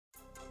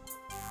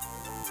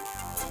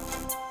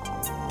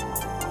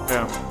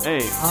Main menu.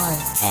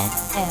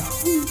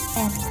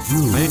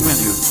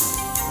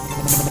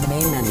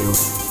 Main menu.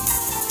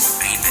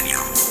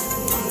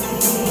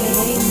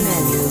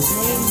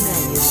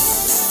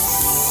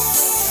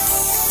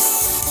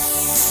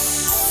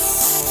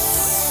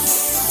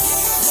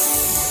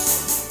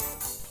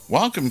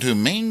 Welcome to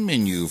Main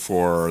Menu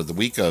for the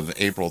week of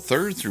April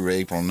 3rd through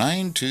April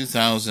 9,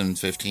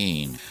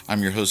 2015.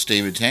 I'm your host,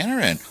 David Tanner,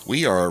 and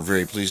we are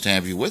very pleased to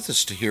have you with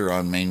us here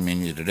on Main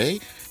Menu today.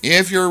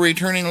 If you're a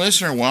returning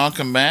listener,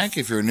 welcome back.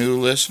 If you're a new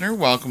listener,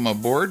 welcome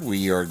aboard.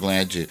 We are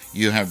glad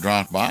you have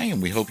dropped by,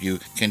 and we hope you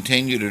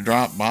continue to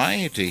drop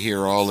by to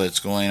hear all that's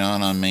going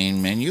on Main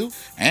Menu.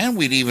 And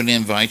we'd even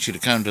invite you to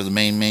come to the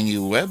Main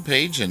Menu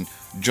webpage and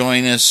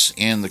join us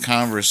in the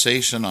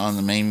conversation on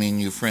the Main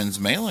Menu Friends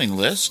mailing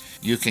list.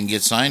 You can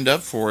get signed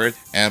up for it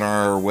at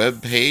our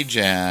webpage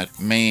at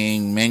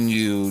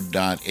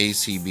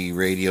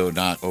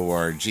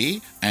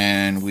mainmenu.acbradio.org,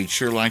 and we'd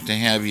sure like to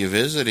have you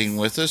visiting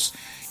with us.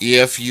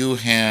 If you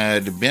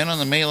had been on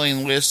the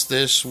mailing list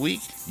this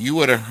week, you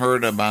would have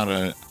heard about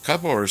a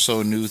couple or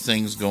so new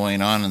things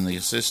going on in the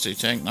assistive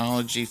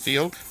technology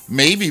field,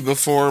 maybe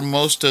before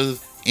most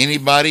of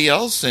anybody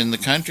else in the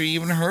country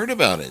even heard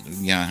about it.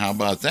 Yeah, how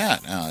about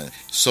that?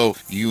 So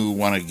you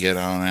want to get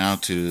on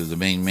out to the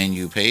Main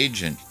Menu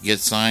page and get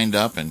signed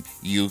up, and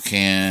you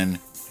can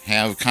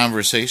have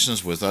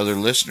conversations with other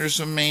listeners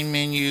of Main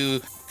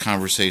Menu,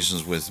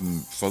 conversations with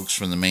folks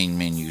from the Main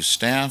Menu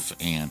staff,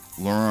 and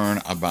learn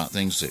about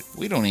things that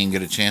we don't even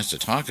get a chance to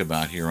talk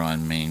about here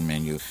on Main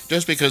Menu,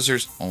 just because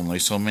there's only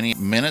so many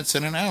minutes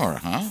in an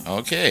hour, huh?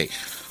 Okay.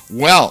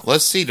 Well,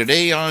 let's see.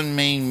 Today on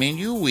Main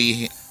Menu,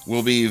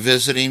 we'll be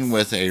visiting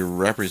with a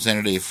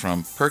representative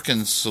from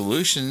Perkins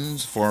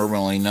Solutions,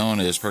 formerly known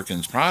as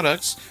Perkins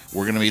Products.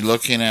 We're going to be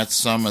looking at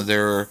some of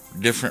their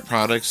different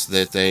products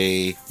that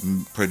they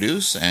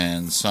produce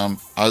and some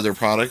other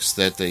products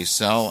that they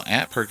sell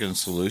at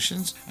Perkins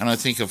Solutions. And I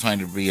think you'll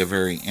find it to be a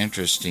very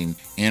interesting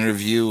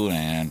interview,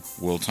 and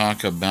we'll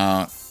talk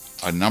about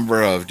a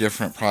number of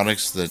different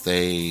products that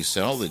they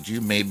sell that you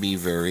may be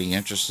very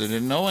interested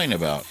in knowing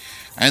about.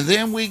 And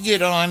then we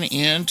get on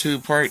into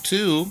part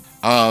 2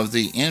 of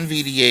the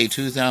NVDA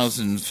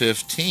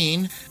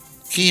 2015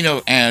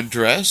 keynote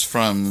address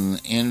from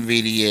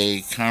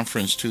NVDA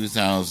Conference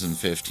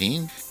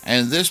 2015.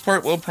 And this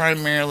part will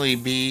primarily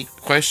be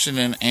question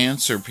and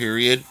answer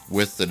period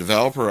with the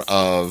developer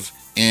of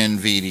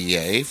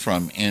NVDA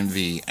from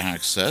NV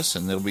Access,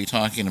 and they'll be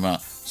talking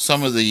about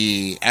some of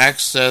the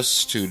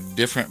access to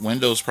different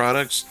Windows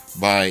products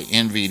by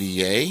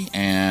NVDA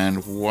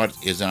and what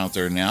is out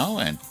there now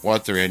and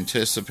what they're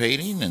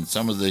anticipating and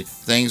some of the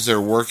things they're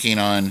working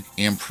on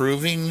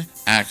improving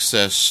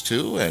access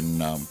to.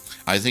 And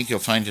I think you'll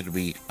find it to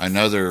be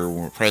another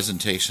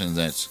presentation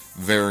that's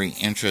very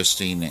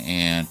interesting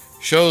and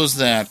shows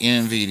that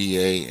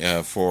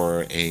NVDA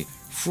for a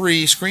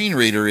free screen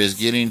reader is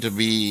getting to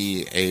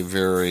be a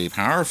very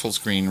powerful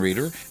screen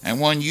reader, and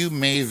one you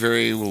may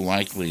very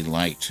likely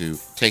like to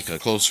take a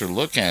closer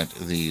look at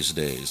these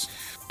days.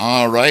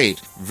 All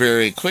right,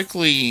 very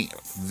quickly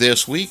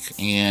this week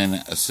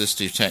in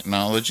assistive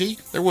technology,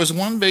 there was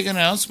one big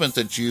announcement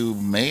that you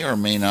may or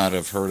may not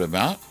have heard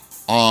about.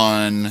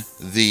 On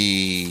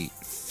the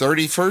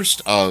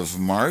 31st of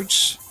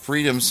March,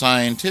 Freedom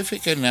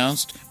Scientific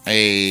announced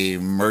a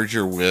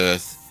merger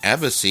with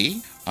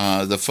Abaci,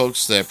 the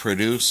folks that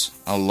produce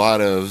a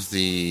lot of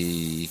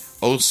the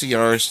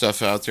OCR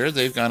stuff out there.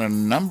 They've got a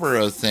number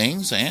of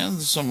things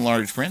and some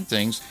large print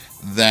things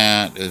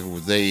that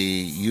they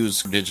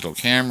use digital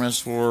cameras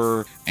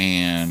for,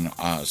 and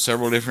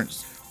several different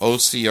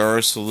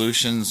OCR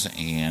solutions,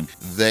 and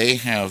they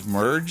have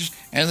merged,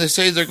 and they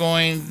say they're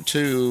going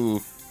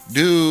to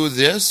do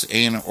this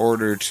in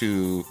order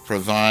to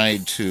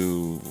provide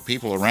to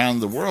people around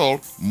the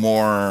world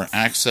more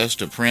access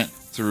to print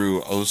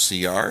through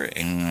OCR,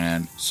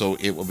 and so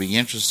it will be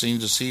interesting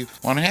to see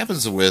what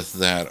happens with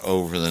that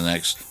over the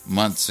next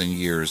months and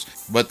years.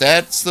 But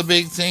that's the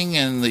big thing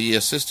in the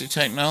assistive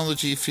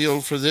technology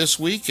field for this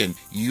week, and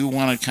you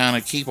want to kind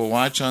of keep a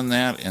watch on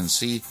that and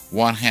see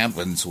what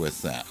happens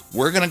with that.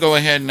 We're going to go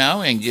ahead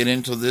now and get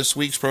into this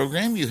week's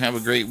program. You have a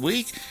great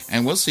week,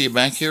 and we'll see you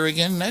back here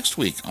again next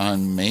week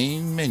on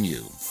Main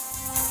Menu.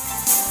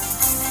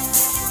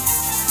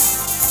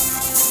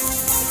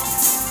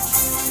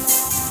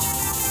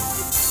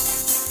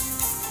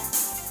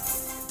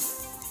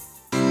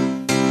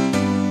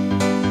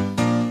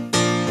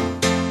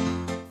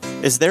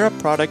 Is there a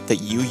product that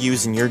you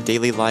use in your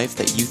daily life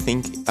that you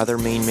think other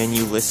Main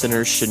Menu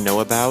listeners should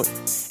know about?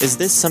 Is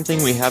this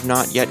something we have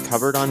not yet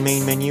covered on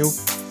Main Menu?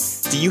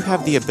 Do you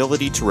have the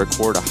ability to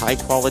record a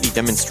high-quality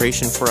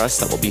demonstration for us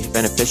that will be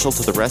beneficial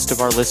to the rest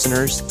of our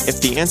listeners?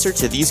 If the answer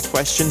to these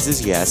questions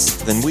is yes,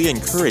 then we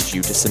encourage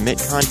you to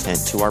submit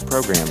content to our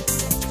program.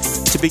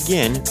 To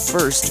begin,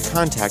 first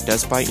contact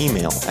us by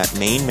email at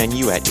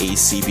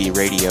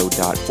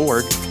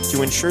mainmenu@acbradio.org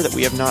to ensure that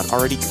we have not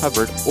already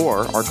covered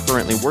or are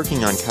currently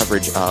working on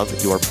coverage of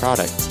your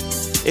product.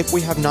 If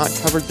we have not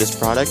covered this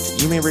product,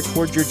 you may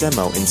record your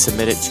demo and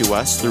submit it to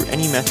us through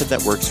any method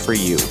that works for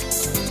you.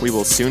 We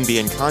will soon be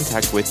in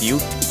contact with you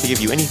to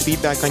give you any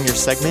feedback on your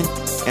segment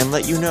and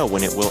let you know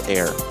when it will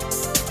air.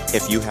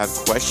 If you have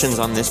questions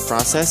on this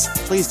process,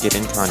 please get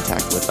in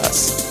contact with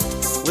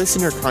us.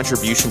 Listener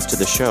contributions to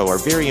the show are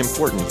very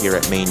important here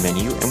at Main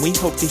Menu, and we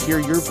hope to hear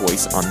your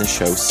voice on the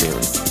show soon.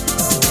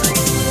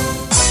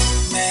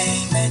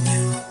 Main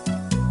Menu.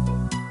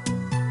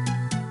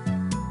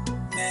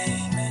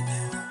 Main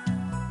Menu.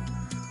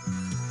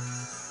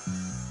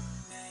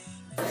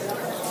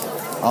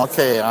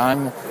 Okay,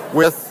 I'm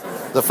with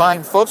the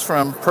fine folks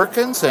from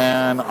Perkins,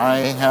 and I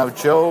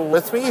have Joe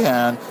with me,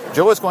 and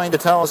Joe is going to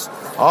tell us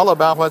all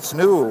about what's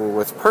new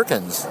with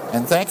Perkins.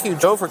 And thank you,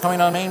 Joe, for coming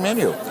on Main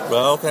Menu.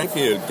 Well, thank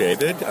you,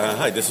 David.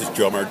 Hi, this is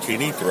Joe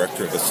Martini,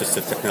 Director of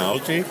Assistive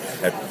Technology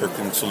at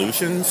Perkins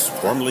Solutions,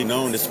 formerly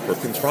known as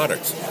Perkins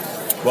Products.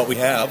 What we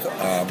have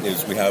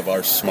is we have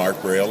our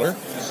Smart Brailer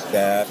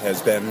that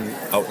has been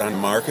out on the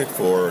market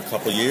for a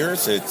couple of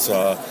years. It's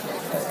a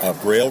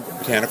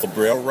mechanical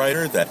braille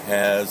writer that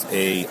has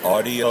a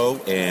audio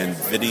and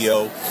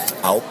video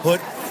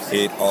output.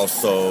 It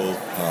also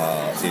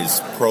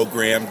is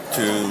programmed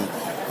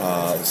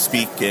to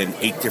speak in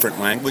 8 different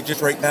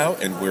languages right now,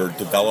 and we're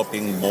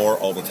developing more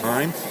all the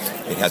time.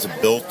 It has a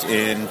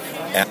built-in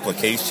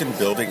application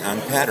building on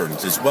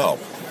patterns as well.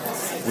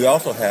 We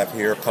also have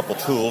here a couple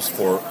tools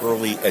for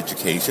early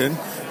education.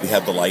 We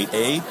have the Light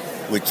Aid,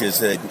 which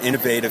is an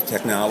innovative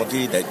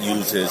technology that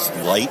uses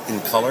light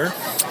and color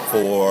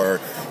for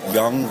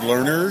young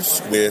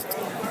learners with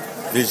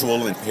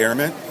visual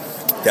impairment,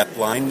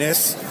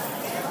 deafblindness,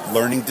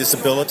 learning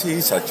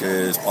disabilities such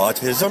as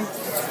autism,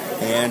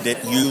 and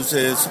it's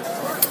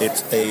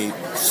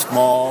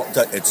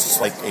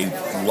like a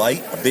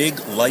big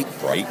light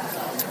bright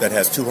that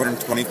has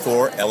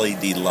 224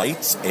 LED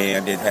lights,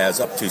 and it has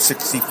up to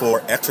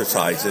 64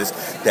 exercises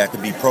that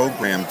can be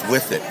programmed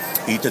with it.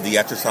 Each of the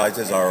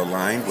exercises are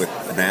aligned with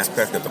an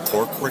aspect of the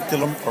core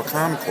curriculum or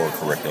Common Core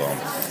curriculum,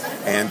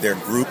 and they're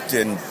grouped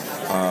in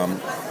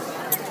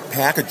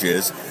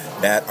packages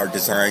that are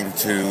designed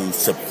to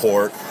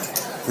support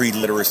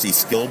pre-literacy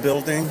skill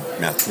building,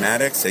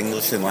 mathematics,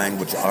 English and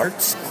language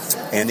arts,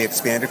 and the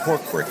expanded core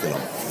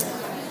curriculum.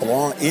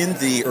 Along in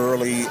the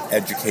early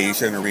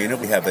education arena,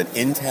 we have an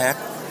Intact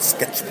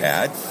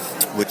Sketchpad,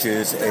 which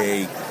is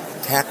a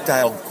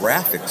tactile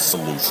graphics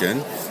solution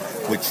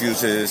which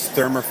uses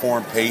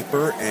thermoform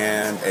paper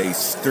and a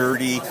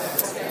sturdy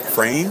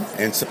frame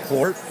and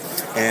support,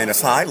 and a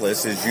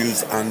stylus is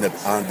used on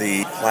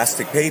the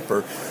plastic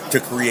paper to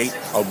create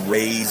a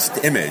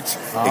raised image.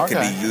 Oh, It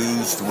can be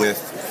used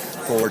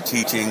for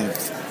teaching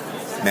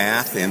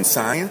math and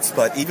science,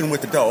 but even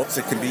with adults,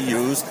 it can be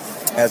used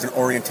as an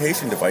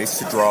orientation device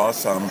to draw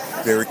some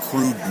very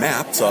crude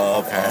maps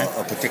of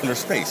a particular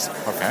space.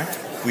 Okay.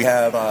 We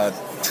have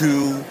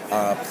 2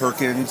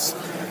 Perkins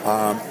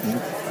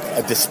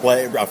a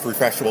display, a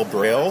refreshable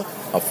braille,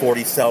 a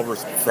 40-cell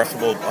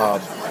refreshable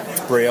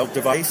braille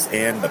device,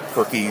 and the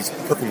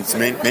Perkins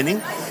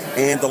Mini.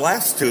 And the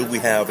last 2, we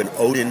have an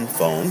Odin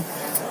phone.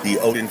 The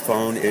Odin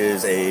phone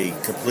is a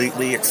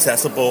completely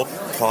accessible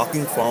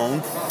talking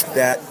phone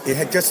that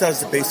just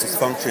does the basic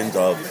functions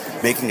of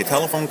making a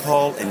telephone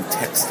call and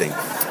texting.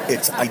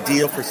 It's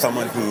ideal for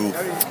someone who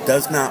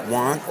does not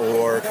want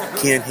or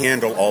can't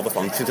handle all the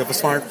functions of a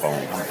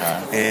smartphone.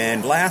 Okay.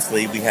 And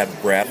lastly, we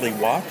have Bradley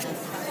Watch,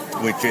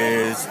 which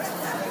is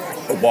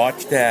a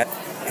watch that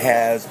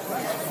has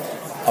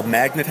a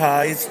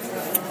magnetized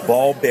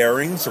ball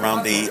bearings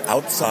around the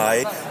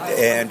outside,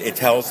 and it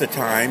tells the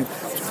time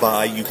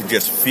you can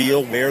just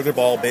feel where the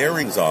ball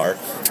bearings are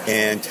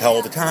and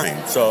tell the time.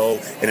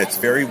 And it's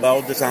very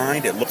well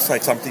designed. It looks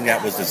like something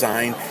that was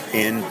designed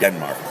in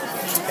Denmark.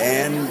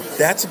 And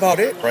that's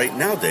about it right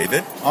now,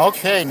 David.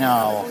 Okay,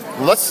 now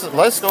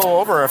let's go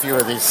over a few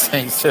of these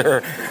things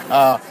here.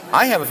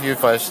 I have a few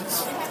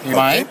questions. You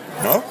mind?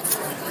 No?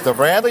 The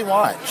Bradley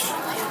watch.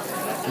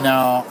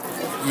 Now,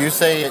 you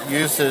say it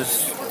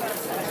uses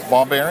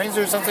ball bearings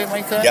or something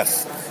like that?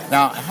 Yes.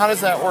 Now, how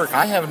does that work?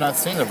 I have not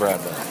seen the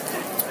Bradley.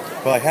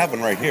 Well, I have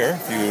one right here.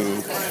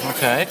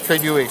 Okay.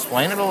 Could you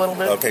explain it a little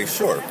bit? Okay,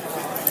 sure.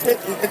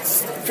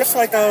 It's just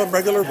like a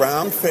regular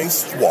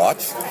round-faced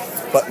watch,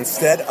 but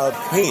instead of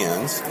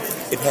hands,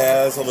 it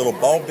has a little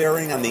ball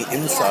bearing on the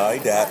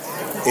inside that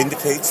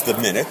indicates the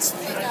minutes,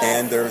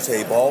 and there's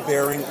a ball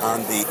bearing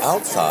on the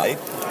outside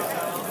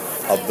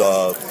of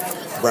the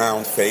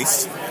round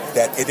face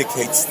that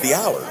indicates the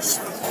hours.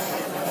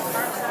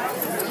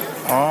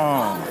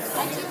 Oh.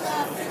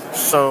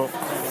 So...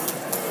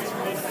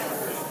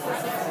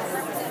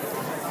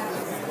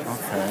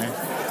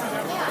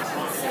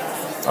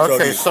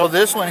 Okay, so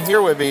this one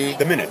here would be...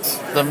 The minutes.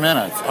 The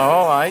minutes.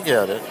 Oh, I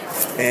get it.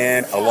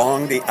 And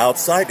along the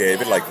outside,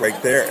 David, like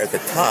right there at the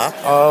top.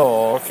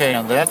 Oh, okay,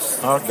 and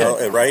that's... Okay.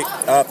 So right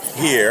up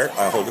here,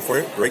 I'll hold it for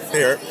you, right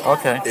there.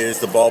 Okay. Is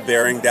the ball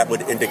bearing that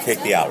would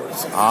indicate the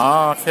hours.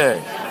 Okay.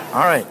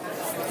 All right.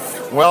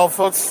 Well,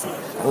 folks,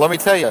 let me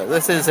tell you,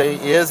 this is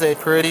a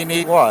pretty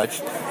neat watch.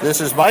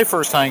 This is my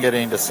first time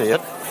getting to see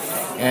it.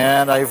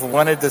 And I've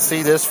wanted to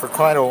see this for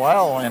quite a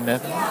while, and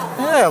it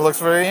looks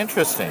very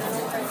interesting.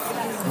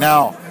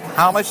 Now,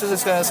 how much is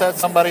this going to set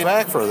somebody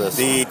back for this?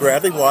 The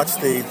Bradley watch,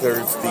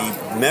 there's the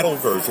metal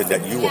version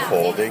that you were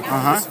holding,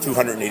 is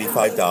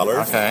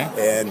 $285. Okay.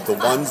 And the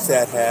ones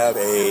that have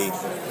a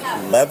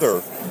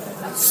leather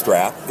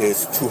strap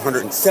is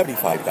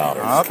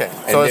 $275. Okay,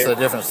 And so it's the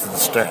difference in the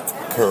strap.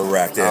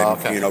 Correct. And,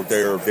 okay.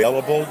 They're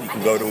available. You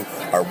can go to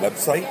our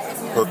website,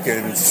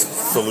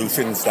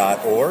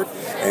 perkinssolutions.org,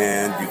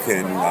 and you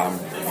can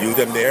view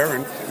them there,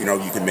 and,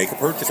 you can make a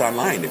purchase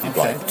online if you'd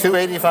like.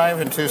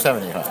 $285 and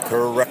 $275.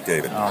 Correct,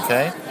 David.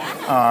 Okay.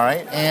 All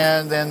right.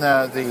 And then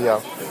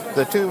the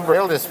two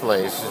braille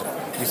displays.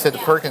 You said the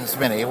Perkins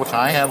Mini, which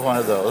I have one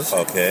of those.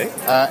 Okay.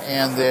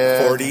 And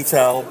the 40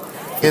 tel.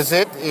 Does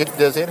it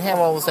have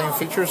all the same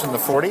features in the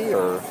 40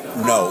 or?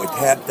 No, it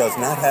does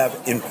not have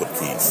input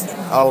keys.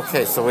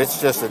 Okay, so it's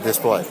just a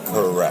display.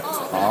 Correct.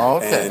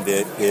 Okay. And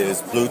it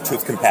is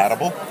Bluetooth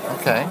compatible.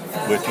 Okay.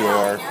 With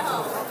your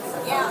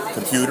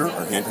computer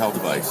or handheld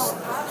device.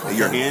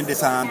 Your hand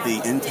is on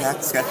the intact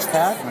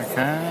sketchpad.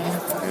 Okay.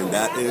 And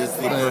that is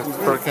the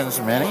Perkins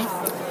Mini.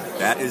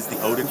 That is the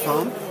Odin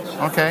phone.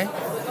 Okay.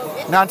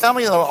 Now tell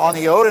me, though, on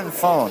the Odin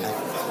phone,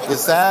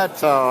 is that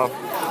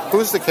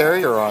who's the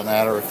carrier on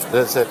that, or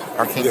is it?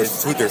 Or can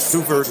There's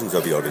two versions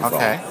of the Odin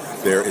phone.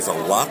 There is a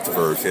locked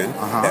version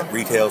that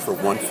retails for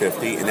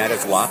 $150, and that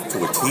is locked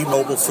to a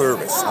T-Mobile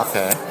service.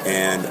 Okay.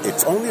 And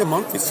it's only a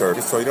monthly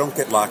service, so you don't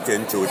get locked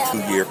into a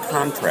 2-year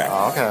contract.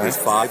 Okay. There's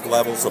 5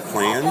 levels of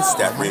plans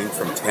that range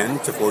from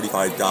 $10 to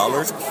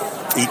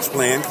 $45. Each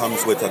plan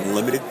comes with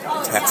unlimited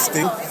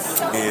texting,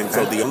 and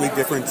so the only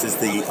difference is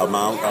the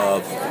amount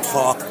of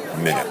talk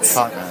minutes.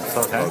 Talk minutes,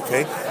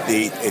 okay.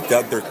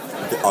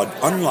 The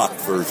unlocked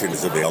version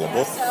is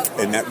available,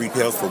 and that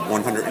retails for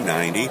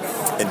 $190,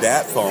 and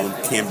that phone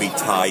can be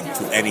tied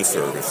to any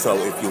service. So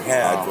if you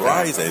had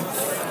Verizon,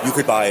 you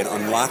could buy an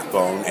unlocked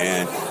phone,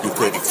 and you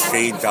could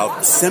exchange out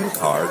the SIM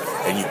card,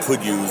 and you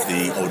could use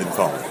the Odin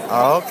phone.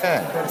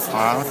 Okay.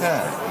 All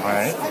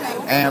right.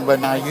 But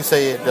now you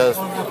say it does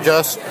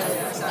just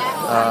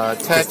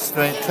just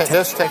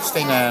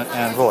texting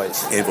and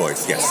voice. And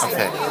voice, yes.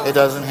 Okay. It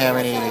doesn't have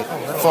any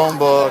phone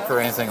book or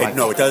anything like that.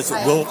 No, it does.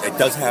 It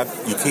does have.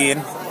 You can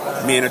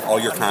manage all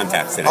your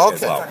contacts in it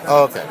as well.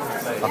 Okay.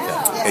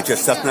 It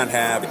just does not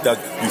have. It does.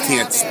 You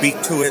can't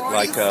speak to it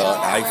like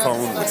an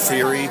iPhone with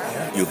Siri.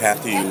 You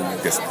have to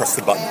just press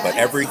the button. But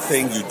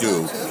everything you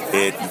do,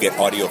 you get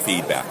audio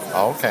feedback.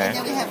 Okay.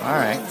 All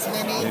right.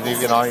 You do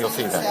get audio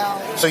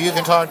feedback. So you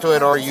can talk to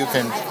it, or you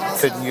could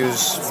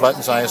use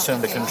buttons, I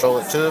assume, to control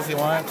it too if you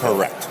want?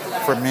 Correct.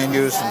 For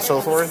menus and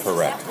so forth?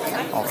 Correct.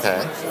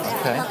 Okay.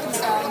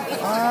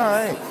 All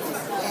right.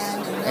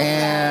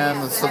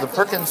 And so the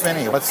Perkins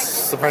Mini,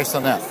 what's the price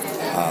on that?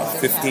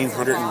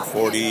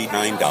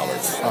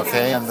 $1,549.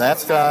 Okay, and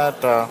that's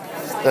got a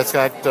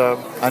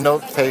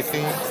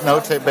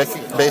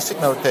basic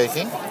note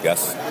taking.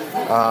 Yes.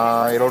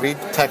 It'll read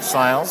text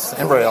files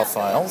and braille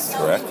files.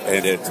 Correct,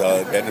 and it's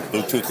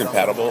Bluetooth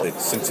compatible.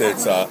 Since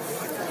it's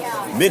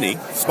mini,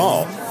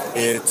 small,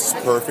 it's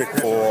perfect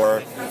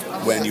for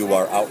when you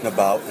are out and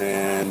about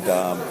and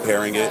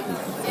pairing it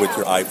with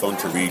your iPhone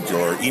to read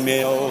your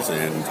emails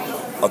and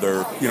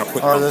other,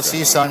 quick. Or the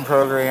CSUN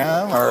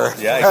program, or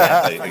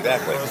yeah,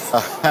 exactly.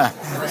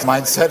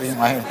 Mine's set in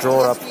my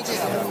drawer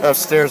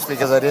upstairs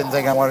because I didn't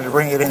think I wanted to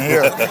bring it in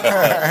here.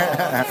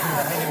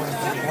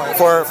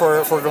 For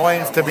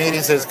going to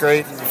meetings is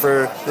great.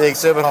 For the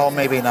exhibit hall,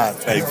 maybe not.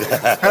 Exactly.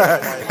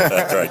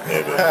 That's right,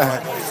 David.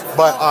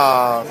 But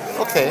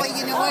okay. Well,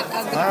 you know what?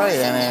 All right,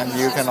 and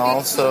you can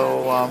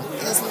also.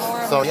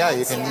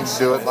 You can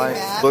do it by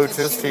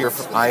Bluetooth to your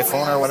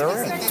iPhone or whatever.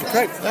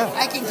 Great. Yeah.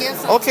 I can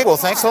give. Okay. Well,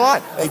 thanks a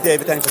lot. Hey,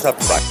 David. Thanks for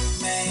stopping by.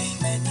 Main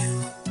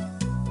menu.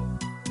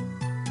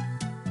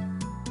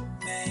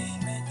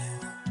 Main menu.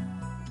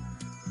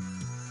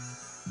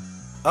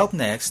 Up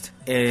next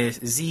is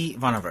Z.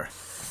 Vanover.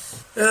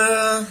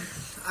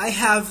 I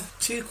have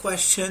 2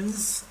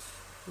 questions.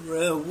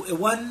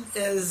 One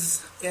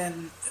is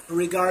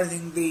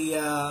regarding the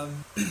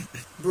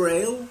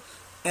Braille,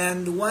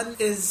 and one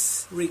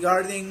is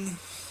regarding,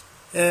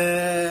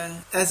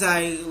 as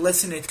I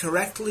listen it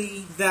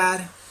correctly,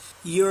 that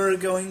you're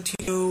going to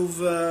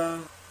move,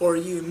 or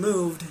you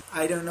moved,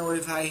 I don't know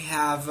if I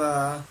have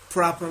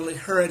properly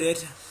heard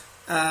it,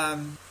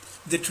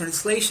 the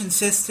translation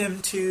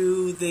system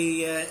to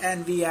the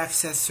NV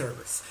Access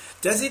service.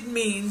 Does it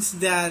mean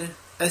that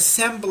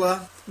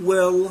Assembler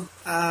will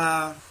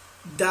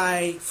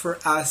die for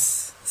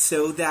us,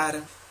 so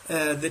that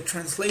the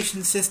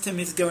translation system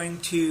is going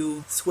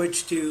to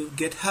switch to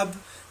GitHub,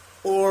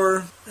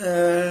 or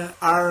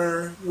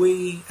are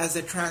we as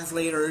the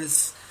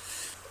translators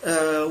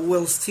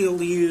will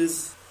still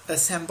use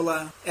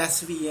Assembler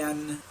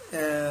SVN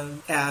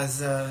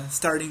as a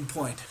starting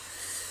point?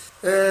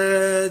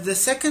 The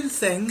second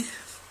thing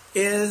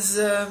is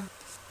a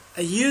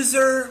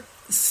user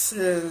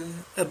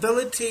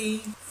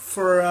ability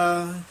for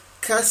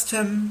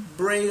custom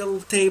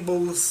Braille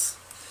tables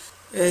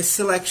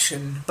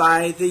selection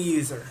by the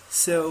user.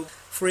 So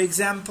For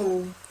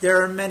example,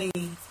 there are many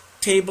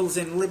tables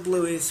in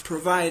LibLouis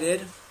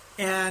provided,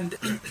 and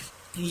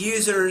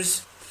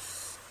users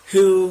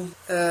who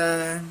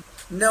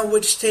know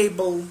which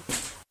table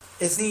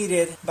is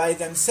needed by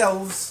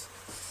themselves,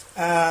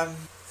 and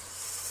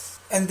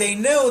they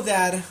know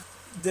that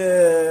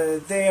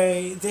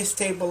this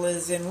table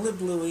is in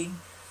LibLouis,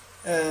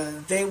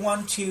 they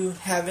want to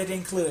have it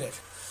included.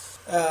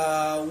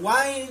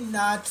 Why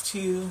not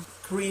to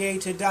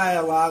create a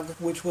dialogue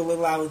which will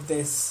allow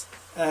this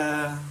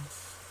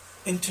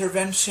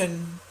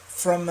intervention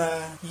from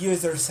a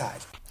user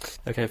side?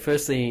 Okay,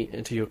 firstly,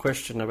 to your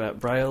question about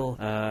Braille,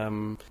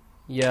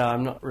 yeah,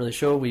 I'm not really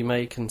sure. We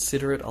may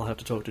consider it. I'll have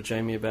to talk to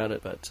Jamie about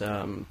it, but,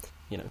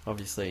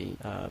 obviously,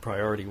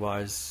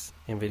 priority-wise,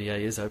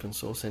 NVDA is open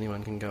source.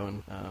 Anyone can go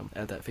and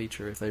add that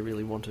feature if they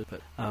really want it,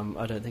 but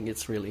I don't think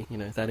it's really,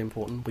 that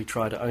important. We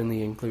try to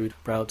only include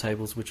Braille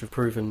tables which have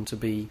proven to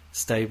be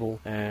stable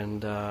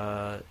and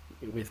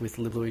with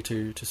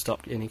LibLouis to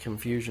stop any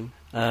confusion.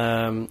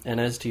 And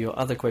as to your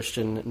other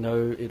question,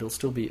 no, it'll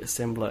still be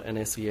assembler and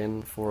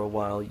SVN for a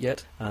while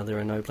yet. There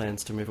are no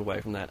plans to move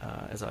away from that,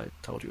 as I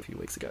told you a few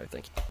weeks ago.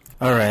 Thank you.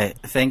 All right,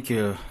 thank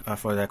you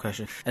for that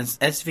question. And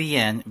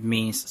SVN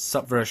means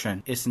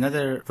subversion. It's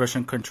another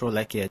version control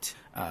like it.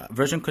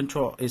 Version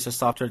control is a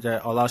software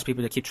that allows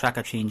people to keep track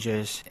of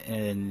changes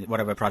in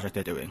whatever project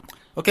they're doing.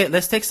 Okay,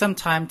 let's take some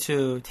time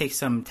to take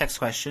some text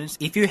questions.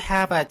 If you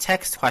have a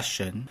text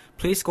question,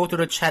 please go to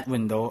the chat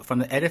window. From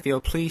the edit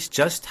field, please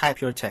just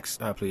type your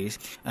text, please.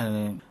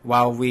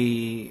 While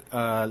we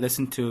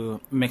listen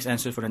to Mick's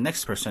answer for the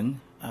next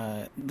person.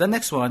 The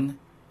next one,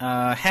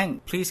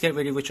 Hank, please get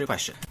ready with your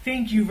question.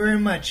 Thank you very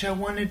much. I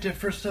wanted to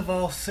first of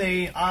all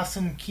say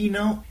awesome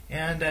keynote,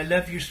 and I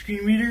love your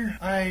screen reader.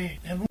 I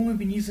have only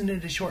been using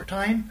it a short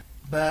time,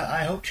 but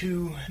I hope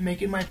to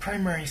make it my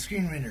primary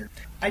screen reader.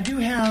 I do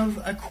have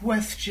a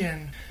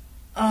question.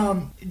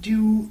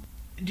 Does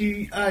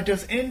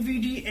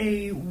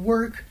NVDA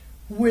work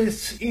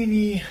with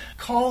any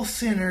call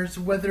centers,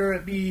 whether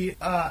it be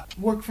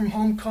work from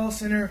home call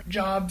center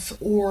jobs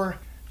or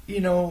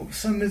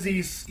some of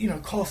these,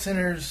 call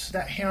centers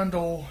that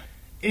handle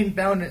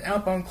inbound and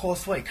outbound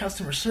calls like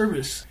customer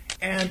service?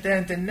 And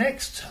then the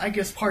next,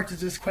 part of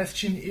this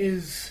question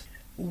is,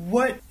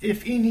 what,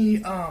 if any,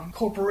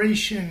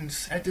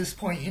 corporations at this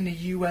point in the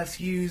U.S.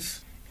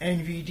 use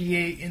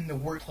NVDA in the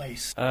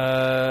workplace?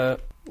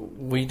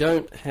 We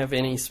don't have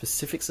any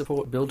specific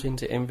support built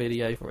into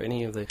NVDA for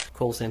any of the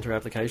call center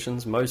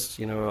applications. Most,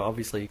 are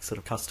obviously sort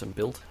of custom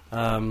built.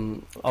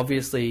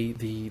 Obviously,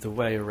 the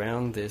way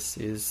around this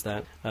is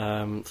that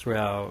through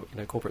our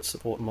corporate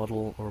support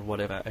model or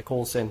whatever, a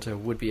call center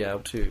would be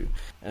able to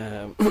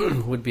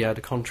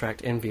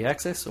contract NV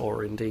Access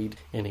or indeed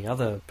any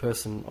other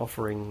person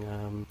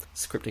offering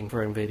scripting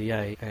for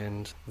NVDA,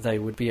 and they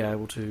would be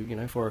able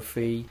to, for a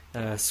fee,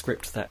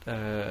 script that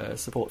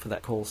support for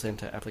that call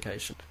center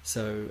application.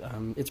 So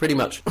it's pretty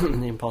much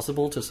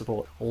impossible to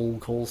support all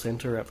call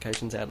center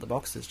applications out of the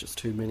box. There's just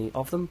too many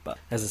of them. But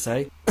as I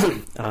say,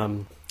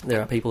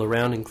 there are people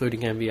around,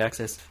 including NV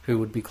Access, who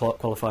would be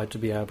qualified to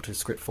be able to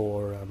script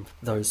for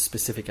those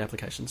specific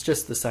applications,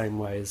 just the same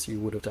way as you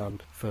would have done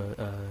for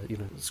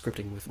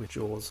scripting with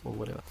JAWS or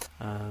whatever.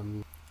 I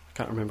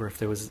can't remember if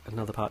there was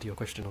another part to your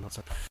question or not.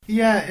 So.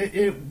 Yeah,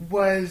 it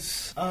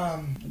was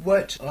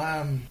what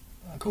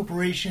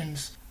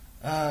corporations,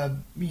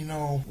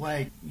 main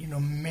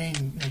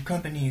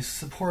companies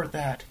support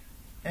that.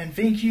 And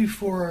thank you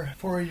for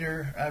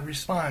your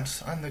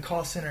response on the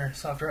call center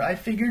software. I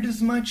figured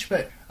as much,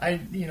 but I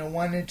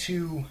wanted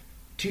to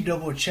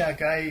double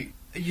check. I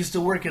used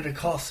to work at a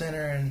call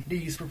center and they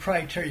use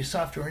proprietary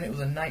software and it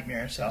was a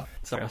nightmare. So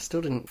sorry, I still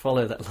didn't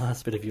follow that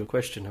last bit of your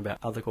question about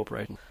other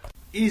corporations.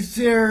 Is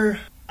there,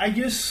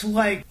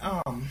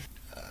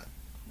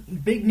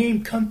 big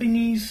name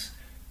companies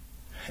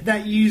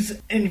that use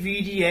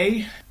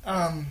NVDA?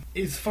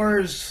 As far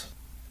as,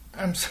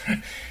 I'm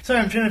sorry,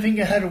 I'm trying to think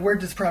of how to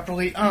word this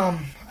properly.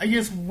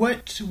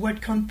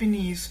 What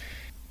companies,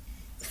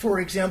 for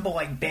example,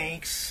 like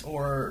banks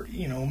or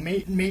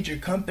major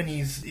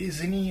companies, is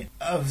any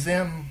of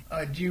them?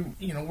 Do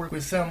you work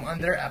with them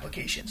on their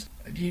applications?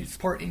 Do you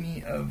support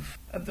any of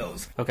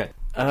those? Okay.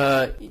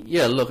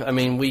 Yeah, look, I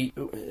mean, we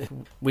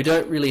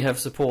don't really have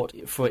support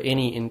for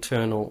any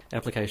internal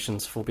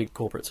applications for big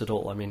corporates at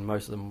all. I mean,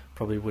 most of them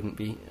probably wouldn't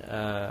be,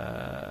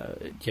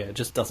 it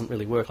just doesn't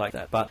really work like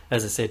that. But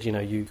as I said,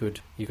 you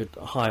could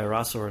hire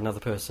us or another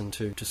person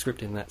to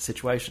script in that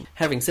situation.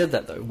 Having said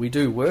that, though, we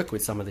do work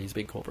with some of these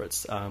big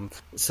corporates.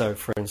 So,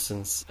 for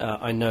instance,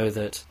 I know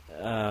that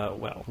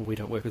we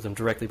don't work with them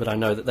directly, but I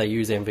know that they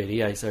use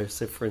NVDA. So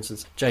for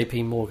instance,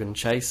 JP Morgan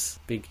Chase,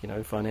 big,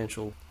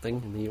 financial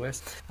thing in the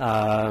US,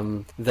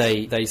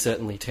 they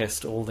certainly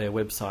test all their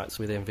websites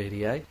with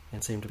NVDA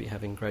and seem to be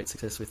having great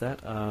success with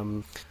that.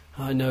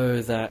 I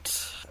know that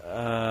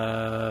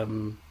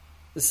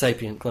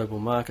Sapient Global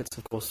Markets,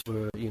 of course,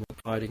 were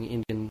providing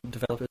Indian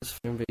developers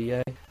for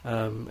NVDA.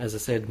 As I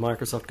said,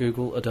 Microsoft,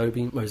 Google,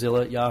 Adobe,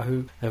 Mozilla,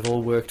 Yahoo have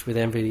all worked with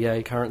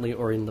NVDA currently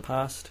or in the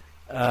past.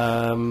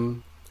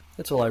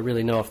 That's all I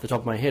really know off the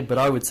top of my head, but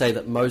I would say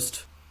that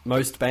most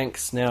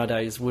banks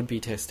nowadays would be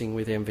testing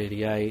with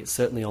MVDA,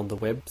 certainly on the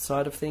web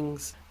side of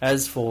things.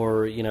 As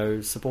for,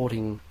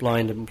 supporting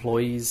blind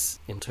employees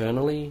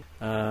internally,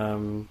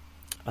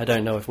 I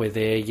don't know if we're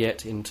there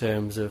yet in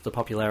terms of the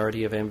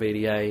popularity of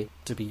MVDA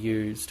to be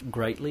used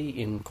greatly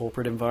in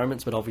corporate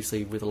environments, but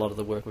obviously with a lot of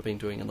the work we've been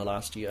doing in the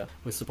last year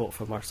with support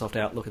for Microsoft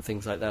Outlook and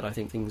things like that, I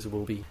think things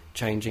will be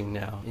changing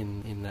now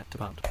in that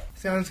department.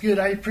 Sounds good.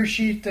 I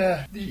appreciate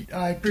the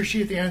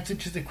answer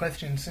to the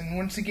questions, and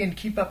once again,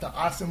 keep up the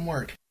awesome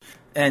work.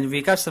 And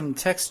we got some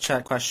text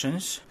chat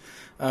questions.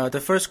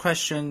 The first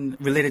question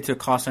related to a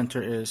call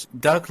center is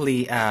Doug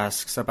Lee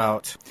asks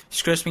about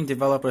scripts being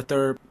developed for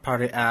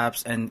third-party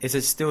apps, and is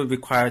it still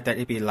required that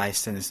it be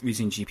licensed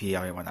using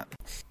GPL and whatnot?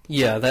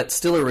 Yeah, that's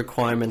still a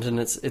requirement,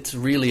 and it's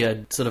really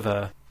a sort of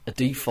a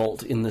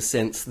default in the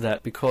sense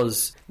that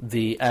because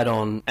the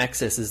add-on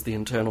accesses the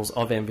internals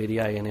of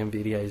MVDA and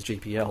MVDA's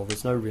GPL,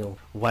 there's no real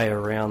way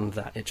around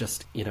that. It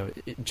just,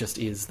 it just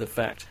is the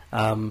fact.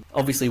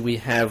 Obviously, we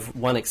have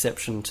one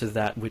exception to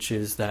that, which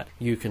is that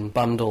you can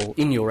bundle,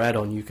 in your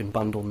add-on, you can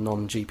bundle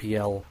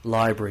non-GPL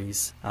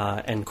libraries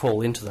and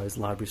call into those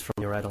libraries from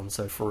your add-on.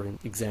 So, for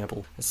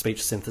example, a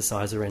speech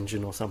synthesizer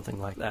engine or something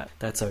like that,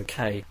 that's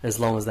okay,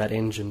 as long as that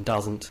engine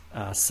doesn't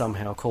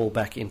somehow call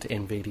back into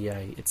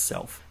MVDA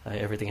itself.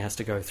 Everything has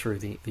to go through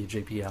the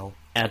GPL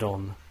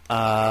add-on.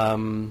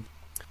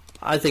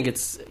 I think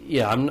it's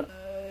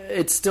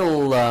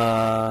still in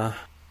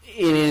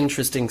an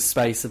interesting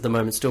space at the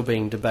moment, still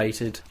being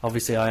debated.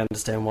 Obviously, I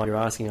understand why you're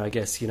asking. I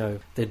guess,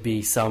 there'd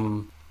be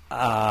some,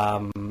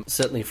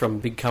 certainly from a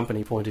big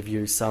company point of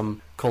view,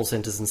 some call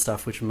centers and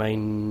stuff which may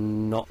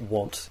not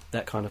want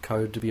that kind of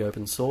code to be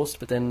open sourced,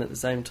 but then at the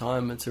same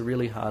time, it's a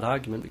really hard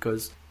argument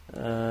because,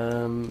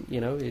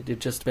 it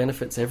just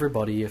benefits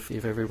everybody if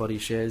everybody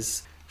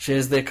shares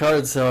their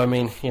code. So, I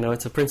mean,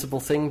 it's a principle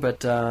thing,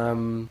 but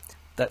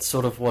that's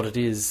sort of what it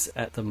is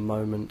at the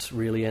moment,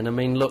 really. And, I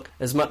mean, look,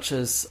 as much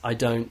as I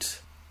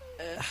don't...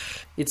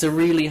 it's a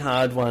really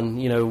hard one,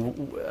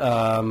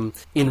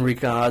 in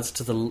regards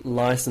to the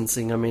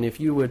licensing. I mean, if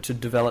you were to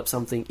develop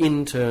something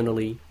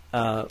internally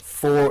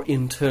for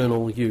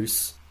internal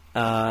use...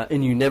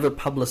 and you never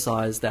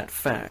publicise that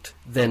fact,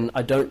 then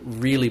I don't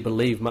really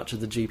believe much of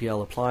the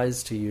GPL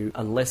applies to you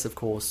unless, of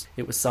course,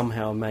 it was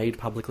somehow made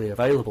publicly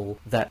available.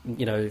 That,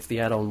 if the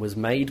add-on was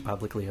made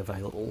publicly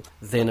available,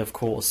 then, of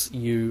course,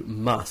 you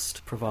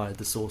must provide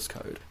the source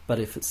code. But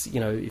if it's,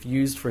 if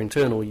used for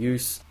internal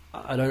use,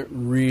 I don't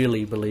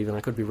really believe, and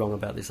I could be wrong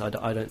about this, I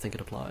don't think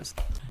it applies.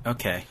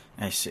 Okay,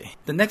 I see.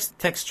 The next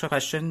text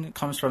question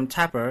comes from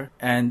Tapper,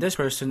 and this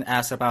person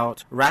asks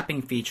about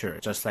wrapping feature,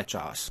 just like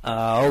JAWS.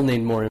 I'll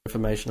need more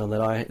information on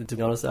that. To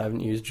be honest, I haven't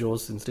used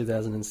JAWS since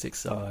 2006,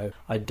 so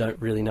I don't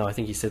really know. I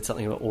think he said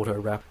something about auto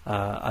wrap.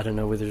 I don't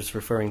know whether it's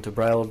referring to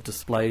Braille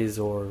displays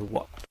or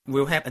what.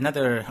 We'll have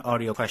another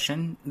audio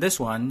question. This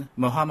one,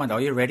 Mohammed,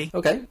 are you ready?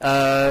 Okay.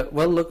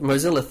 Well, look,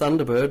 Mozilla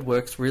Thunderbird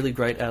works really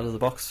great out of the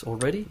box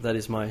already. That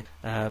is my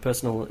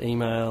personal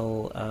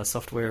email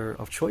software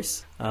of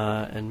choice,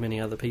 and many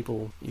other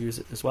people use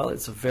it as well.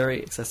 It's a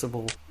very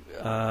accessible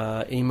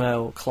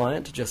email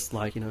client, just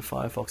like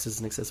Firefox is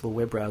an accessible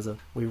web browser.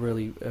 We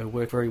really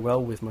work very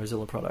well with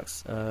Mozilla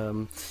products.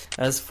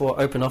 As for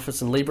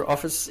OpenOffice and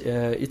LibreOffice,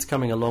 it's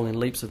coming along in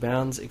leaps and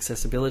bounds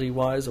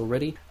accessibility-wise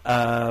already.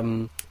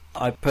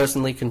 I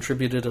personally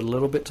contributed a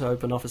little bit to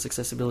OpenOffice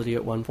accessibility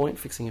at one point,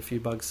 fixing a few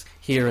bugs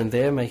here and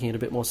there, making it a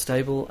bit more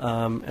stable.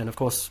 And of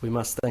course, we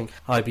must thank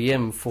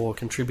IBM for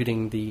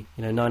contributing the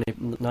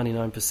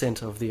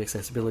 99% of the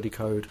accessibility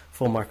code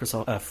for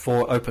Microsoft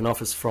for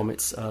OpenOffice from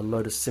its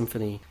Lotus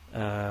Symphony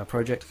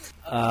project.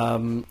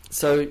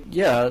 So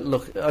yeah,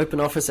 look,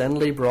 OpenOffice and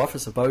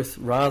LibreOffice are both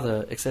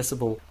rather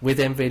accessible with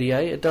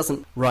MVDA. It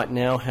doesn't right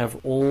now have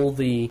all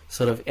the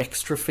sort of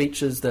extra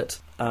features that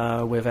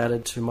we've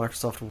added to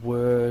Microsoft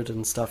Word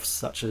and stuff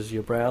such as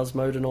your browse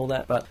mode and all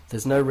that, but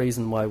there's no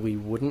reason why we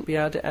wouldn't be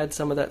able to add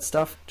some of that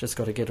stuff. Just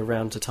got to get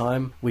around to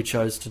time. We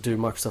chose to do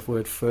Microsoft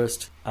Word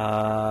first,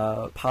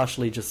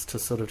 partially just to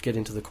sort of get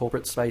into the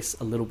corporate space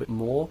a little bit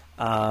more,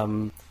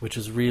 which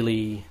is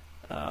really...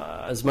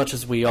 as much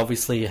as we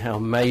obviously, our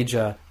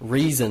major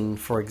reason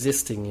for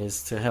existing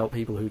is to help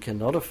people who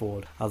cannot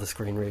afford other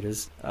screen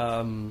readers,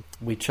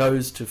 we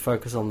chose to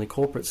focus on the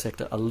corporate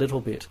sector a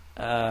little bit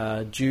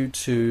due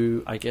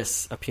to, I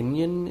guess,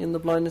 opinion in the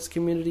blindness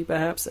community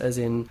perhaps, as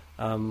in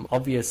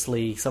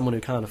obviously someone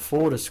who can't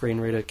afford a screen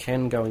reader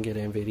can go and get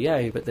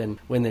MVDA, but then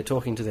when they're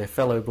talking to their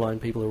fellow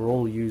blind people who are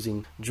all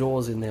using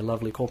JAWS in their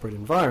lovely corporate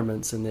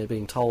environments and they're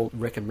being told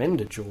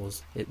recommended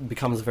JAWS, it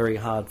becomes very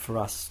hard for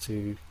us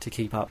to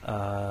keep up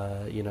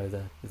that.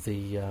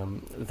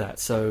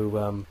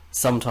 So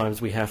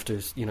sometimes we have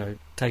to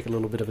take a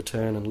little bit of a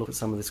turn and look at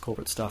some of this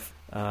corporate stuff,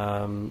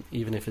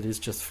 even if it is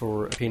just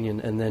for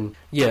opinion, and then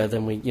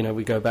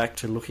we go back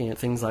to looking at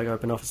things like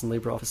OpenOffice and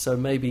LibreOffice. So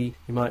maybe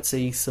you might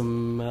see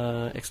some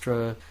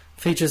extra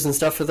features and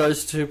stuff for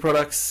those two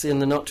products in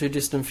the not too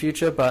distant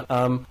future, but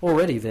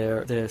already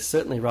they're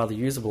certainly rather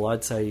usable.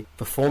 I'd say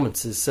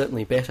performance is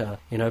certainly better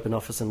in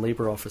OpenOffice and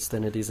LibreOffice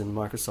than it is in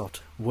Microsoft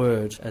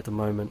Word at the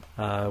moment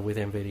with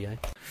NVDA.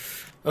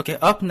 Okay,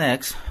 up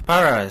next,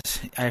 Paras,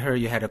 I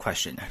heard you had a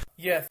question.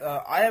 Yes,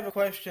 I have a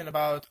question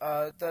about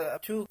the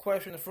two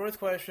questions. The first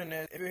question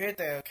is, if you hit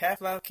the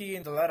caps lock key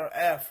and the letter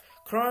F,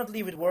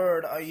 currently with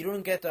Word, you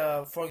don't get,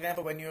 for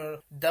example, when you're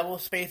double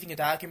spacing a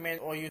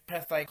document or you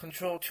press like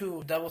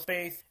Control-2 double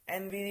space,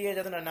 NVIDIA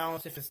doesn't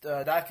announce if it's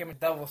the document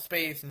double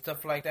space and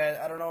stuff like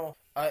that. I don't know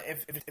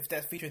if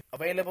that feature is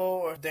available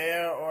or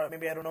there, or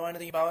maybe I don't know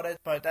anything about it,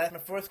 but that's my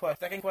first question.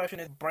 Second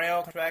question is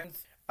Braille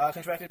contractions.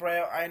 Contracted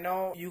Braille. I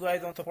know you guys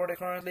don't support it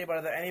currently, but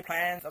are there any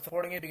plans of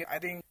supporting it? Because I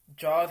think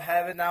JAWS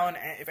have it now, and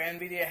if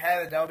NVIDIA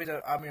has it, that would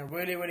be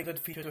really, really good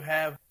feature to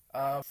have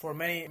for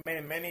many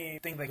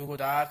things like Google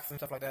Docs and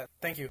stuff like that.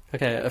 Thank you.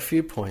 Okay, a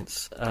few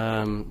points.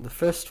 The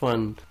first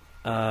one,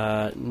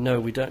 no,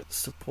 we don't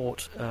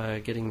support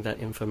getting that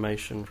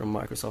information from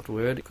Microsoft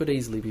Word. It could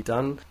easily be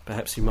done.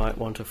 Perhaps you might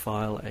want to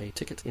file a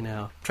ticket in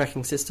our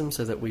tracking system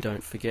so that we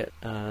don't forget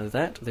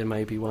that. There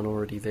may be one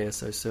already there,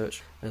 so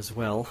search as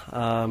well.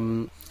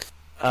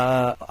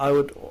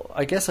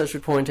 I guess I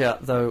should point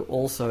out, though,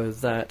 also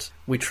that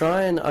we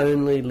try and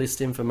only list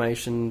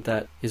information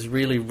that is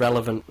really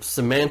relevant,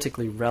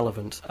 semantically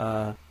relevant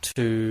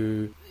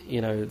to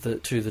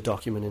the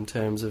document in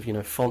terms of,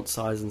 font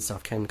size and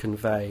stuff can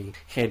convey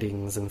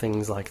headings and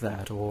things like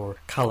that, or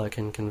color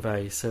can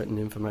convey certain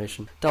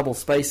information. Double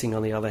spacing,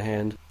 on the other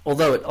hand,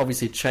 although it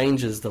obviously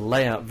changes the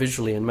layout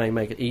visually and may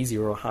make it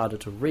easier or harder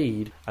to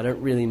read, I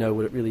don't really know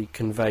what it really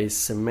conveys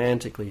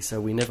semantically,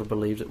 so we never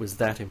believed it was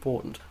that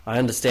important. I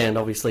understand,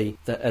 obviously,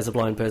 that as a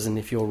blind person,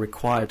 if you're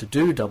required to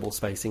do double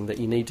spacing, that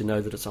you need to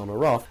know that it's on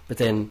or off, but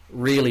then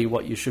really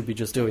what you should be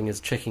just doing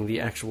is checking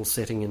the actual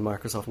setting in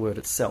Microsoft Word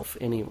itself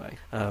anyway.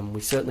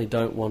 We certainly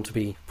don't want to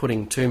be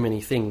putting too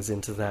many things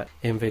into that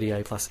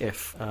NVDA plus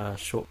F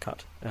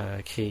shortcut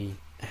key.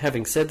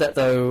 Having said that,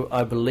 though,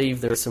 I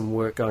believe there is some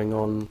work going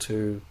on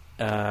to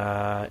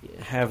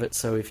have it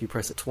so if you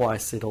press it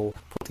twice, it'll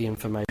put the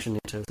information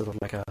into sort of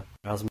like a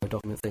browser mode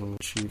document thing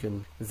which you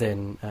can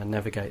then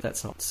navigate.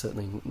 That's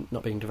certainly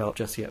not being developed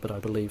just yet, but I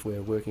believe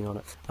we're working on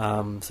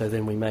it. So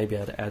then we may be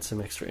able to add some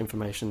extra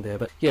information there.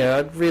 But yeah,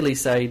 I'd really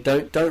say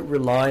don't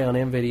rely on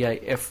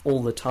NVDA F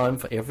all the time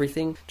for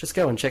everything. Just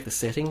go and check the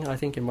setting. I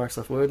think in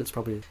Microsoft Word, it's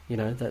probably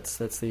that's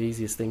the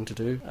easiest thing to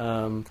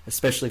do,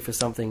 especially for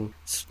something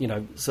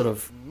sort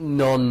of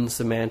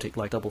non-semantic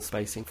like double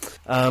spacing.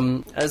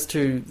 As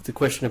to the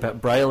question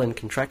about Braille and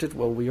contracted,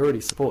 well, we already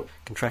support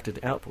contracted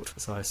output,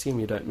 so I assume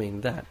you don't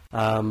mean that.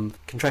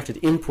 Contracted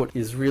input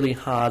is really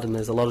hard, and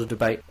there's a lot of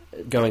debate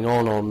going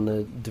on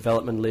the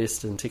development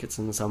list and tickets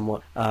and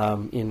somewhat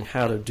in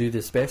how to do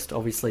this best.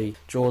 Obviously,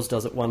 JAWS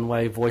does it one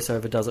way,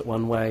 VoiceOver does it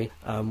one way.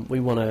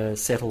 We want to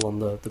settle on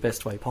the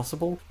best way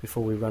possible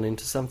before we run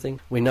into something.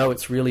 We know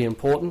it's really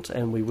important,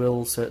 and we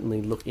will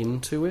certainly look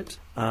into it.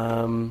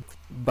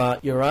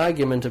 But your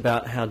argument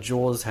about how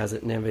JAWS has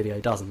it and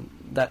NVDA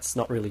doesn't, that's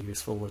not really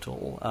useful at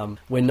all.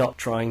 We're not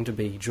trying to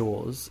be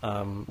JAWS.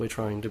 We're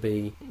trying to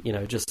be,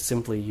 just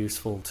simply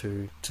useful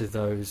to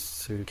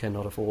those who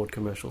cannot afford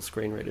commercial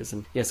screen readers.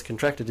 And yes,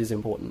 contracted is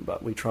important,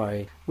 but we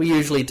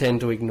usually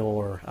tend to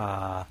ignore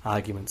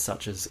arguments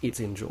such as it's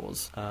in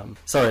JAWS.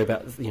 Sorry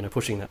about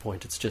pushing that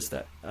point. It's just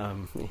that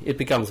it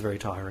becomes very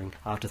tiring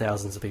after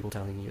thousands of people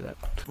telling you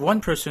that.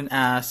 One person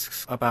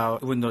asks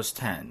about Windows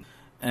 10.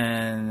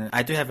 And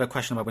I do have a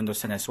question about Windows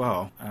 10 as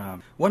well.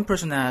 One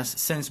person asks,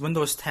 since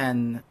Windows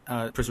 10,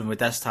 presumably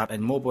desktop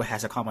and mobile,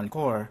 has a common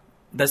core,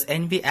 does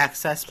NV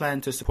Access plan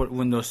to support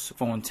Windows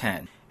Phone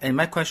 10? And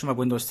my question about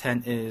Windows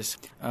 10 is,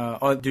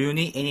 do you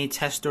need any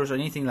testers or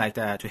anything like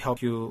that to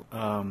help you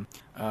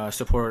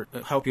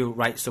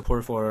write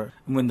support for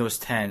Windows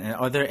 10? And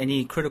are there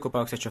any critical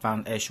bugs that you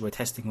found as you were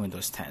testing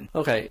Windows 10?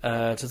 Okay,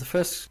 to the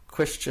first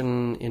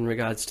question in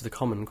regards to the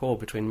common core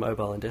between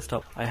mobile and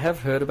desktop, I have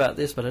heard about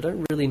this, but I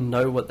don't really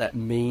know what that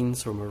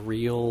means from a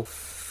real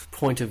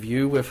point of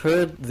view. We've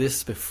heard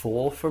this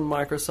before from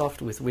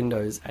Microsoft with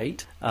Windows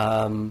 8.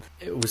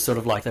 It was sort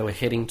of like they were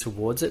heading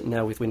towards it.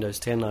 Now with Windows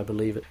 10, I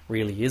believe it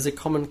really is a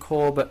common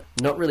core, but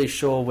not really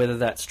sure whether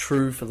that's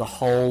true for the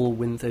whole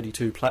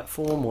Win32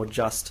 platform or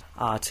just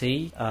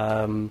RT,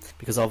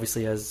 because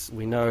obviously, as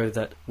we know,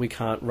 that we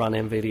can't run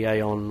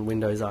NVDA on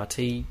Windows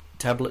RT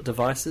tablet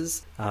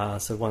devices,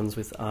 so ones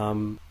with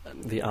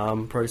the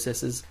ARM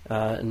processors,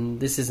 and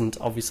this isn't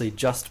obviously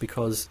just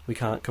because we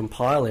can't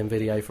compile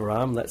NVDA for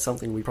ARM. That's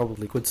something we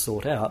probably could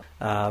sort out,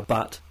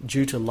 but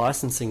due to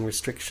licensing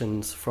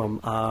restrictions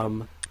from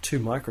ARM to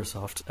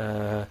Microsoft,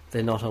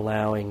 they're not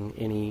allowing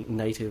any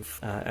native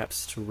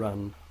apps to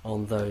run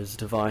on those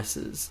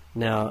devices.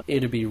 Now,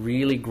 it'd be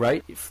really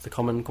great if the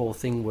Common Core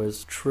thing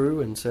was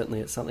true, and certainly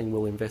it's something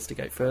we'll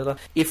investigate further.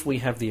 If we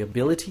have the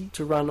ability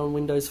to run on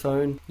Windows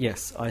Phone,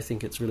 yes, I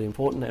think it's really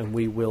important, and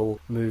we will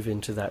move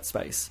into that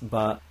space.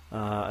 But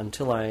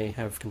until I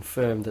have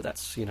confirmed that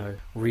that's,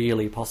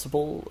 really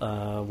possible,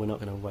 we're not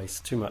going to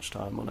waste too much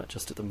time on it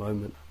just at the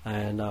moment.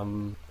 And,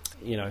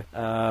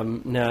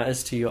 now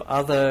as to your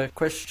other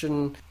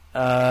question,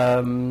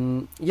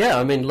 look, you're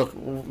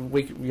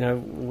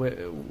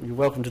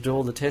welcome to do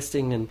all the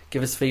testing and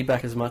give us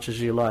feedback as much as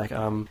you like.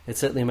 It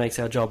certainly makes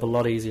our job a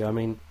lot easier. I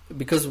mean,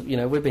 because,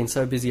 we've been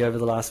so busy over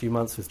the last few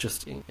months with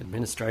just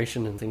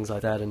administration and things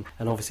like that, and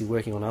obviously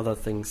working on other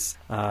things,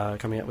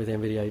 coming up with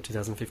NVDA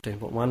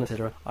 2015.1,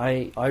 etc.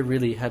 I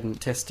really hadn't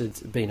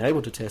been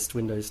able to test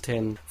Windows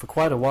 10 for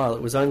quite a while.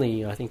 It was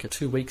only, I think,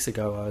 2 weeks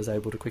ago I was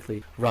able to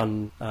quickly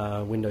run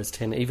Windows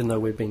 10, even though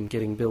we've been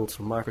getting builds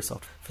from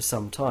Microsoft for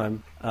some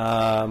time.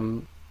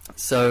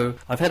 So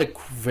I've had a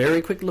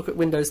very quick look at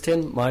Windows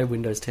 10. My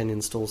Windows 10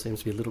 install seems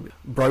to be a little bit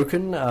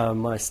broken.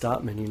 My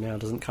start menu now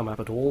doesn't come up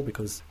at all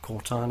because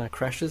Cortana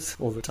crashes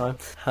all the time.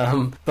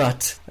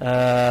 Once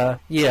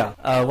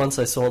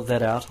I sort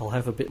that out, I'll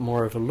have a bit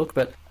more of a look.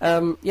 But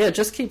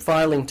just keep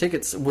filing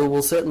tickets.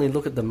 We'll certainly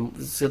look at them.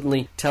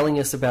 Certainly telling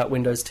us about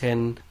Windows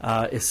 10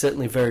 is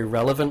certainly very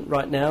relevant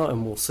right now,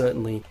 and we'll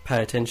certainly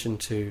pay attention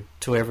to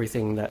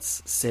everything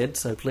that's said.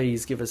 So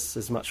please give us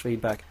as much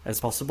feedback as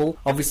possible.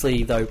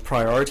 Obviously, though,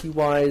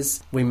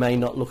 priority-wise, we may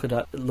not look at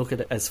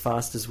it as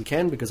fast as we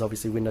can, because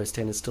obviously Windows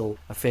 10 is still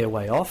a fair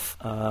way off.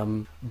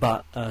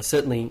 But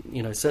certainly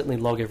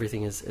log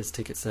everything as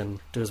tickets and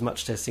do as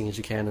much testing as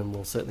you can, and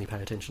we'll certainly pay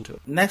attention to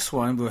it. Next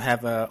one, we'll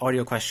have an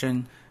audio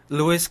question.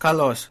 Luis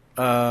Carlos,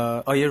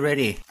 are you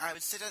ready? I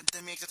would say that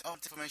the make that all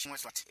the information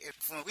was what?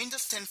 For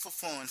Windows 10 for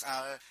phones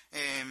are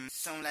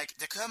some like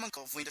the common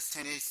core of Windows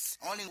 10 is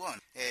only one,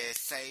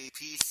 say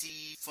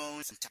PC,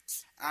 phones, and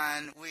tabs.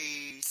 And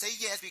we say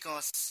yes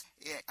because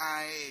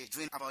I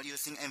dream about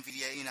using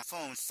NVDA in a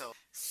phone, so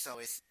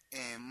it's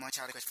much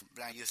harder for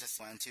blind users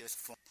want to use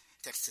phone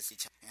text to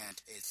speech,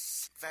 and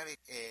it's very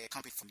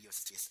complete from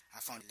users.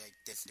 I found it like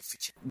this in the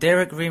future.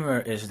 Derek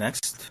Reamer is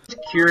next.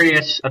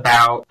 Curious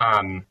about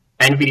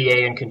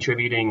NVDA and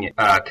contributing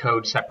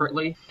code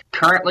separately.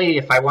 Currently,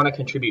 if I want to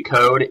contribute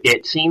code,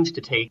 it seems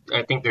to take,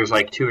 I think there's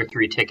like 2 or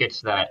 3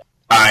 tickets that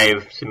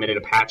I've submitted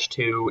a patch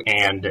to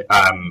and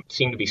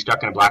seem to be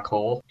stuck in a black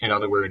hole. In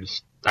other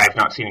words, I have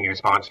not seen any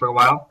response for a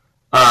while.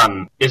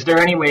 Is there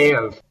any way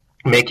of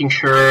making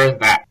sure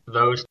that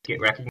those get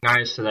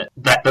recognized so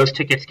that those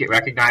tickets get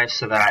recognized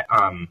so that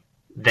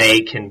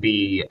they can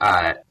be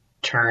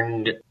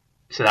turned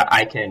so that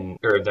I can,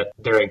 or that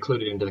they're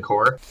included into the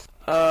core?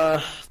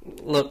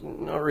 Look,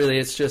 not really.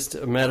 It's just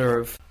a matter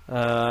of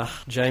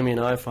Jamie and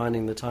I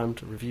finding the time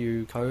to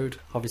review code.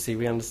 Obviously,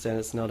 we understand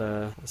it's not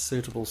a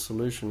suitable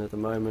solution at the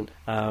moment.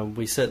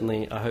 We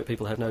certainly, I hope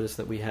people have noticed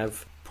that we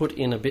have put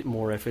in a bit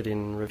more effort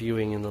in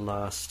reviewing in the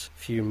last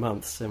few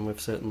months, and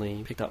we've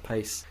certainly picked up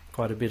pace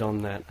quite a bit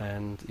on that,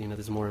 and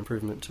there's more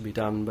improvement to be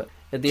done. But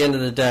at the end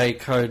of the day,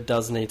 code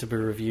does need to be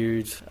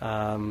reviewed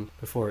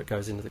before it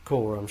goes into the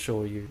core. I'm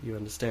sure you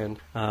understand,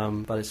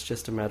 but it's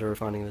just a matter of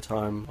finding the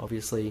time.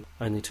 Obviously,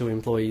 only 2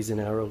 employees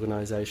in our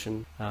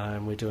organisation,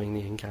 and we're doing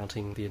the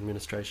accounting, the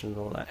administration, and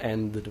all that,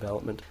 and the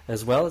development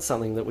as well. It's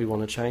something that we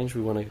want to change.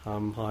 We want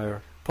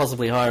to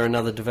possibly hire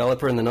another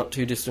developer in the not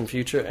too distant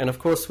future, and of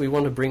course we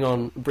want to bring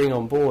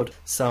on board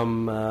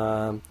some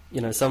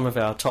of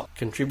our top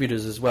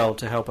contributors as well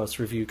to help us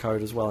review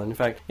code as well. And in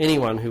fact,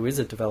 anyone who is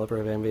a developer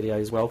of NVDA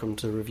is welcome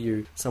to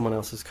review someone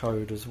else's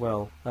code as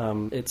well.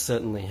 It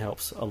certainly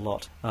helps a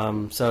lot.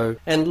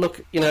 And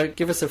look,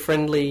 give us a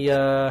friendly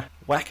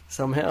whack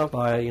somehow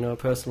by a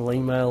personal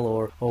email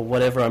or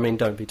whatever. I mean,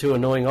 don't be too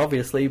annoying,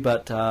 obviously,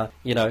 but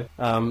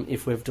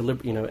if we've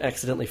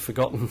accidentally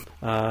forgotten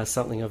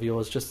something of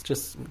yours,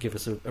 just give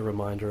us a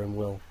reminder and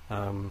we'll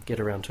get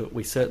around to it.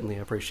 We certainly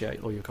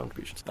appreciate all your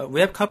contributions. We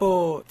have a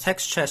couple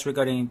text chats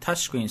regarding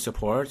touchscreen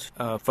support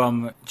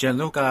from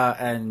Gianluca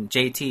and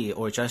JT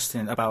or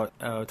Justin about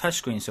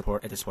touchscreen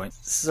support at this point.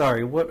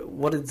 Sorry,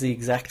 what is the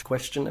exact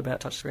question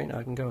about touchscreen?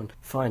 I can go and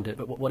find it,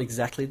 but what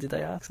exactly did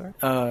they ask? Sorry.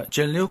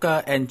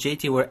 Gianluca and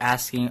JT were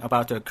asking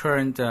about the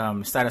current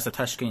status of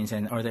touchscreens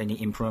and are there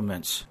any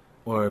improvements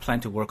or plan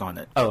to work on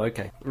it. Oh,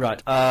 okay.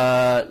 Right.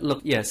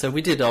 Look, yeah, so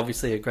we did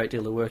obviously a great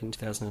deal of work in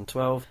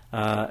 2012,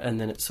 and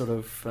then it sort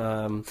of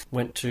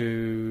went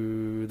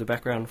to the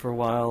background for a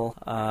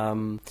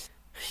while.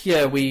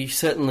 Yeah, we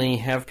certainly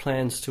have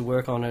plans to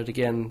work on it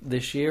again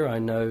this year. I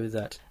know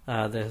that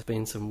there has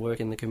been some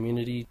work in the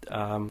community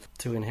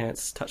to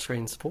enhance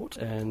touchscreen support,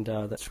 and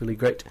that's really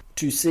great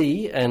to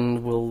see,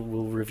 and we'll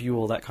review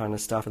all that kind of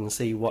stuff and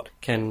see what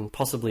can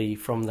possibly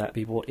from that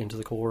be brought into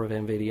the core of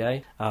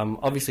NVDA.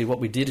 Obviously what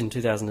we did in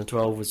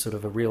 2012 was sort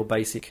of a real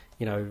basic,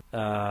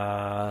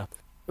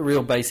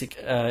 real basic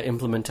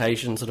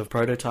implementation, sort of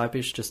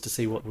prototype-ish, just to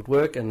see what would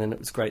work, and then it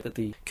was great that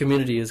the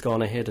community has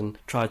gone ahead and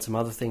tried some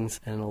other things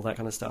and all that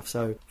kind of stuff.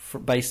 So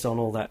based on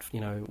all that,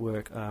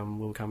 work,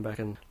 we'll come back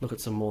and look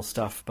at some more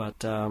stuff.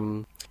 But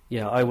I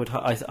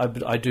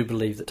do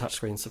believe that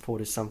touchscreen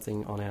support is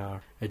something on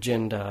our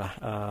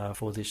agenda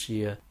for this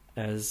year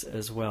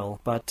as well.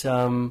 But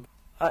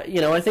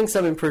I think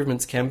some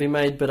improvements can be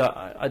made, but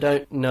I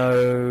don't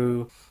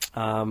know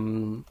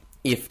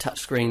if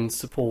touchscreen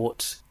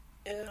support.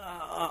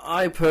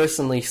 I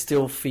personally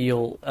still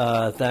feel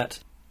that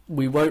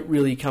we won't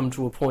really come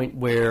to a point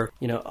where,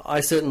 I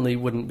certainly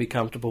wouldn't be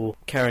comfortable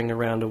carrying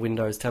around a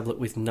Windows tablet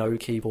with no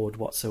keyboard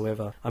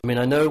whatsoever. I mean,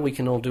 I know we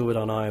can all do it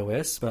on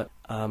iOS, but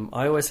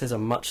iOS has a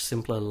much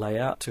simpler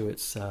layout to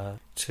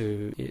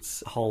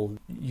its whole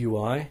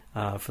UI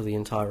for the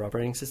entire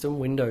operating system.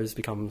 Windows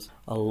becomes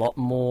a lot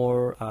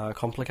more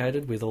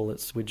complicated with all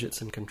its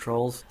widgets and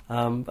controls.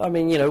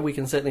 We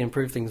can certainly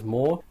improve things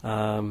more,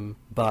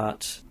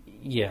 but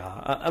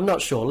yeah, I'm not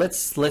sure.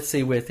 Let's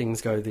see where things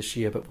go this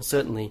year, but we'll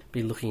certainly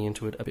be looking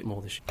into it a bit more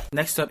this year.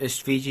 Next up is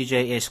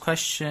VGJ's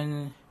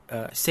question,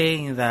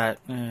 saying that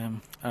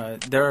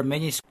there are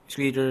many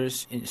screen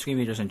readers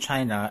in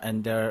China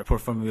and they're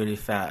performing really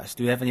fast.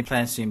 Do you have any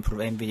plans to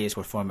improve NVIDIA's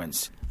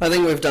performance? I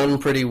think we've done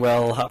pretty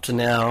well up to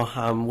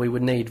now. We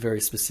would need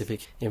very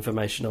specific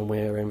information on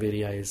where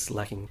NVIDIA is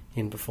lacking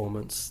in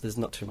performance. There's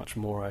not too much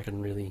more I can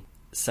really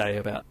say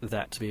about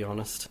that, to be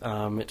honest.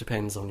 It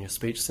depends on your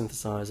speech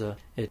synthesizer.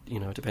 It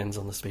depends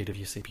on the speed of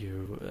your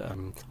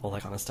CPU, all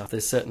that kind of stuff.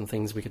 There's certain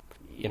things we could,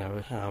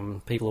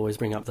 people always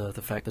bring up the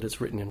fact that it's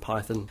written in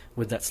Python.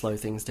 Would that slow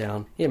things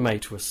down? It may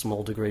to a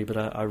small degree, but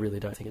I really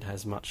don't think it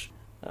has much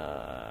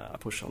a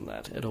push on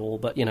that at all.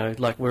 But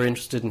we're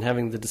interested in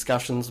having the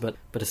discussions, but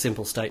a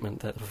simple statement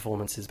that the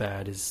performance is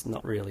bad is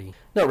not really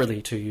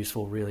too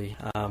useful, really.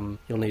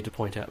 You'll need to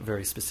point out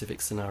very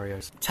specific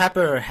scenarios.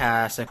 Tapper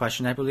has a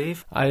question, I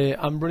believe.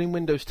 I'm running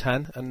Windows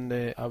 10, and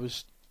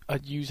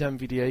I'd use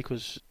NVDA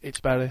because it's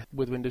better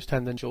with Windows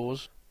 10 than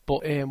JAWS.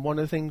 But one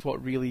of the things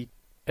what really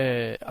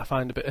I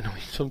find a bit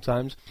annoying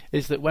sometimes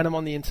is that when I'm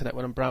on the internet,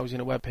 when I'm browsing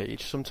a web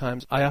page,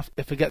 sometimes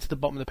if I get to the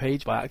bottom of the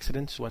page by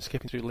accident, so when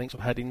skipping through links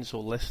or headings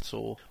or lists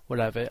or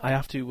whatever, I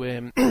have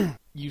to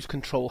use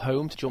Control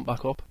Home to jump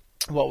back up.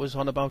 What was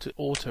on about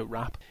auto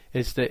wrap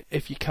is that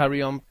if you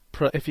carry on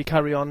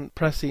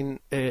pressing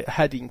a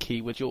heading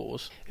key with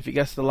yours, if it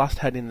gets to the last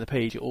heading in the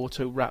page, it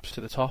auto wraps to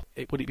the top.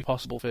 Would it be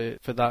possible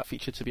for that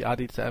feature to be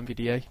added to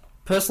NVDA?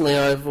 Personally,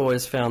 I've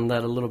always found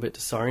that a little bit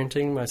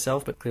disorienting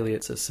myself, but clearly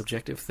it's a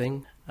subjective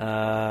thing,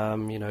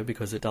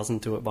 because it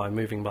doesn't do it by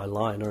moving by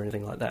line or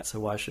anything like that, so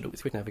why should it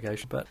with quick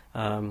navigation? But,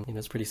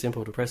 it's pretty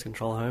simple to press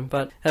Control Home.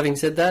 But having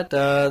said that,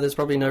 there's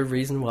probably no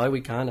reason why we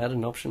can't add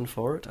an option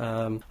for it.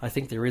 I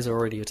think there is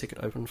already a ticket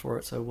open for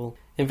it, so we'll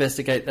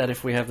investigate that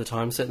if we have the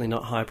time. Certainly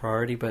not high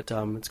priority, but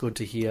it's good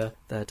to hear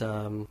that,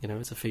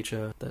 it's a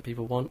feature that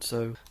people want,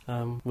 so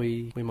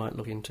we might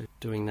look into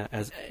doing that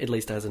at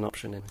least as an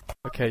option. Anyway.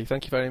 Okay,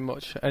 thank you very much.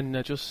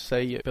 And just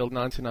say build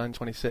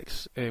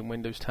 9926 in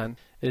Windows 10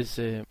 is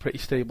pretty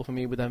stable for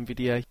me with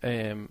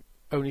NVDA.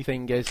 Only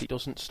thing is it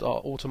doesn't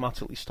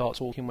automatically start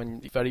talking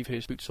when it very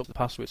first boots up the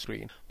password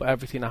screen, but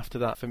everything after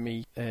that for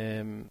me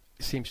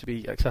seems to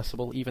be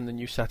accessible, even the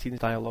new settings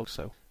dialog,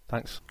 so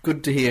thanks.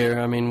 Good to hear.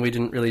 I mean, we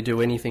didn't really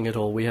do anything at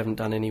all. We haven't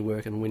done any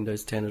work in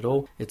Windows 10 at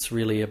all. It's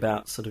really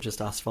about sort of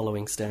just us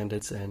following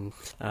standards and,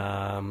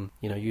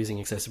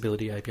 using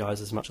accessibility APIs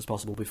as much as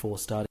possible before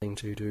starting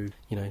to do,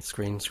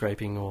 screen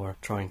scraping or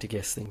trying to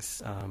guess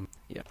things.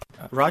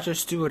 Roger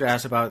Stewart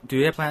asked about, do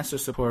you have plans to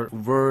support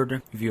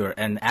Word Viewer?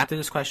 And after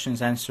this question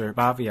is answered,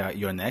 Bhavya,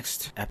 you're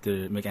next,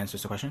 after Mick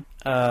answers the question.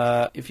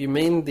 If you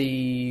mean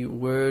the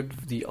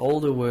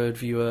older Word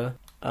Viewer,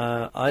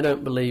 I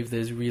don't believe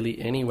there's really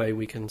any way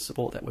we can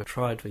support that. We've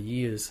tried for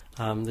years.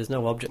 There's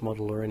no object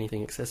model or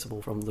anything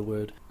accessible from the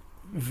Word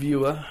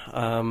Viewer.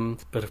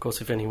 But of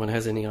course, if anyone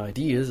has any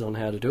ideas on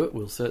how to do it,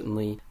 we'll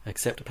certainly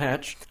accept a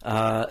patch.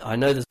 I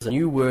know there's a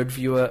new Word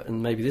Viewer,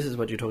 and maybe this is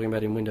what you're talking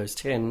about in Windows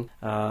 10.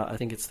 I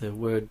think it's the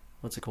Word...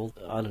 What's it called?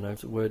 I don't know, if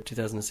it's Word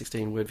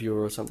 2016 Word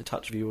Viewer or something,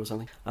 Touch View or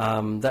something.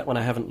 That one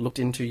I haven't looked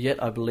into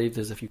yet. I believe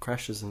there's a few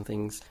crashes and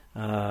things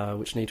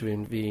which need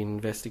to be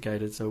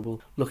investigated, so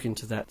we'll look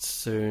into that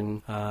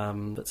soon.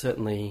 But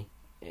certainly,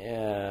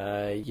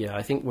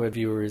 I think Word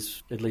Viewer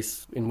is, at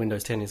least in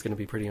Windows 10, is going to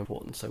be pretty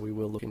important, so we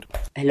will look into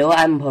it. Hello,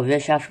 I'm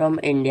Bhavya Shah from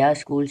India,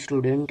 school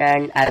student,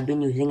 and I've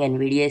been using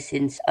NVDA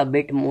since a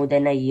bit more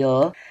than a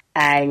year,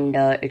 and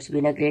it's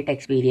been a great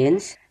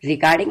experience.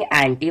 Regarding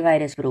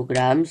antivirus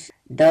programs,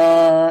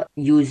 the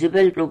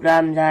usable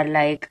programs are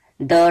like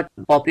the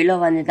popular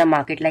ones in the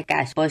market like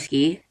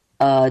Kaspersky.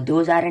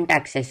 Those aren't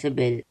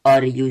accessible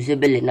or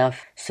usable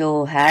enough.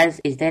 So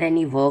is there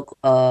any work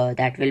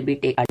that will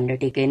be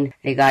undertaken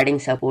regarding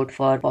support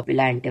for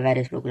popular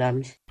antivirus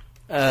programs?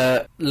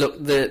 Look,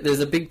 there's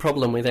a big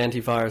problem with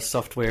antivirus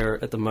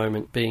software at the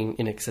moment being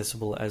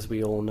inaccessible. As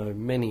we all know,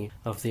 many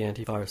of the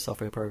antivirus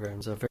software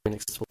programs are very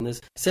inaccessible. And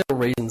there's several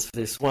reasons for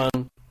this.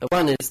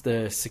 One is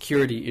the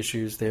security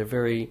issues. They're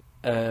very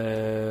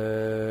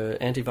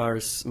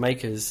antivirus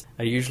makers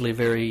are usually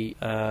very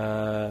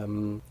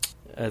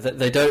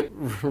they don't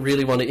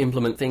really want to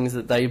implement things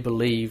that they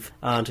believe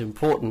aren't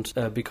important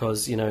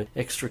because,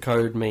 extra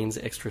code means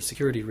extra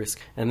security risk.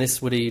 And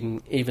this would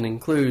even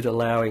include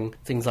allowing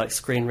things like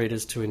screen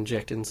readers to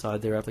inject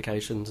inside their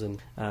applications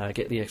and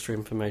get the extra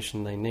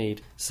information they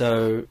need.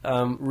 So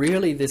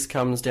really this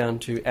comes down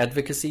to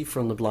advocacy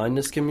from the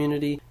blindness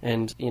community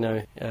and,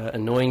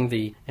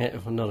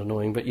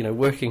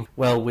 working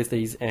well with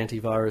these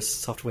antivirus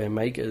software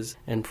makers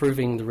and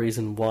proving the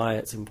reason why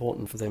it's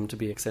important for them to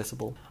be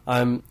accessible.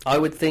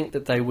 I would think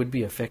that they would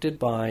be affected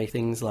by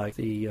things like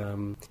the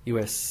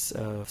US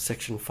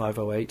Section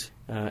 508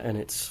 and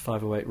its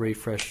 508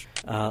 refresh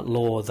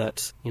law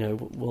that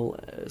will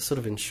sort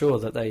of ensure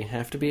that they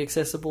have to be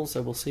accessible.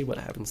 So we'll see what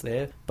happens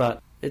there.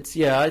 But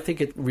I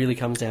think it really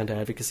comes down to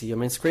advocacy. I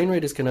mean, screen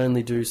readers can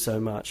only do so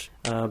much,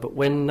 but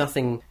when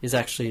nothing is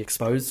actually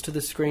exposed to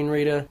the screen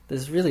reader,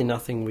 there's really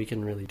nothing we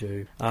can really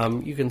do.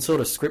 You can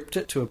sort of script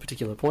it to a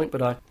particular point,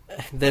 but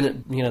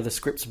then the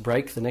scripts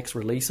break the next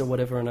release or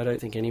whatever, and I don't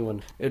think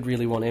anyone would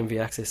really want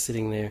MV Access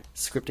sitting there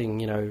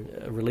scripting,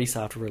 release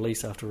after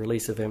release after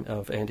release of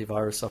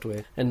antivirus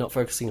software and not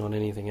focusing on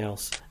anything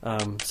else.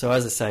 So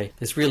as I say,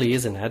 this really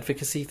is an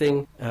advocacy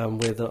thing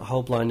where the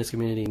whole blindness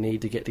community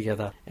need to get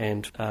together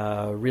and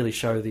really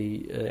show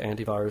the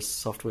antivirus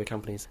software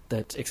companies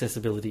that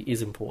accessibility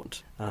is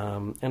important.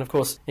 And of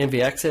course,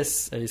 MV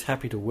Access is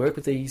happy to work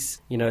with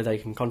these. They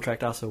can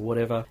contract us or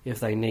whatever if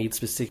they need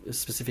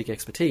specific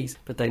expertise,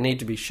 but they need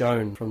to be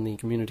shown from the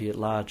community at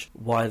large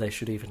why they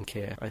should even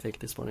care, I think,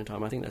 at this point in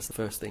time. I think that's the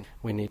first thing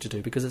we need to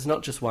do, because it's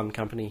not just one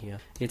company here.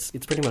 It's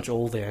pretty much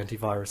all the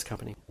antivirus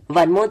company.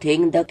 One more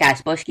thing, the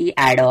Kaspersky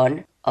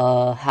add-on,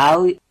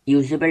 how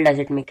usable does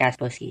it make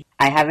Kaspersky?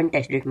 I haven't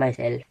tested it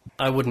myself.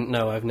 I wouldn't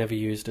know. I've never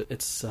used it.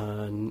 It's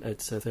a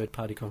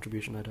third-party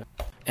contribution. I don't.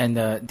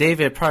 And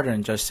David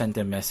Pardon just sent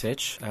a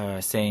message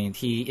saying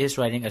he is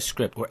writing a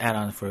script or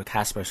add-on for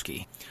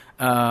Kaspersky.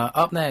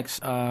 Up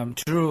next,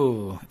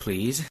 Drew,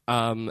 please.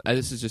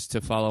 This is just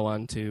to follow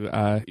on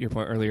to your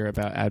point earlier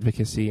about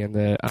advocacy and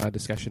the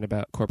discussion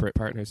about corporate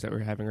partners that we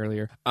were having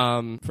earlier.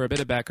 For a bit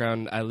of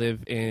background, I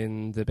live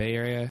in the Bay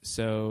Area,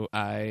 so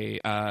I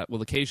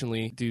will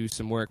occasionally do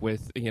some work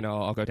with,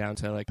 I'll go down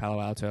to like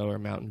Palo Alto or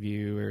Mountain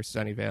View or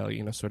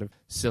Sunnyvale, sort of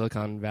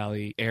Silicon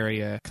Valley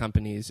area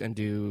companies and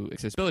do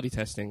accessibility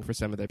testing for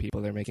some of their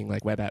people. They're making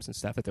like web apps and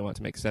stuff that they want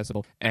to make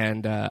accessible.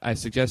 And I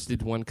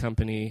suggested one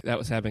company that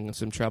was having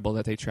some trouble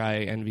that they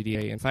try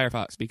NVDA and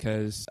Firefox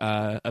because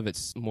of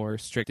its more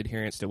strict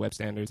adherence to web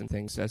standards and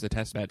things as a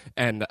test bed.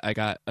 And I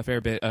got a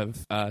fair bit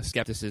of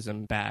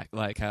skepticism back,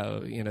 like how,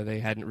 they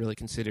hadn't really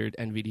considered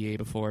NVDA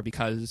before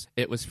because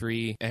it was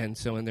free. And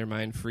so in their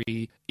mind,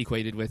 free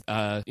equated with,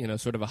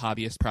 sort of a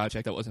hobbyist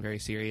project that wasn't very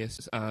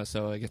serious.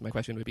 So I guess my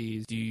question would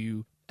be, do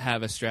you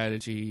have a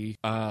strategy,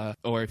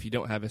 or if you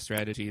don't have a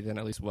strategy, then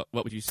at least what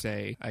would you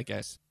say, I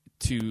guess,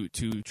 to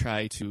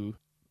try to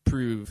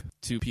prove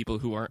to people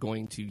who aren't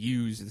going to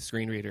use the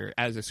screen reader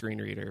as a screen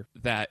reader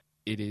that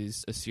it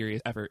is a serious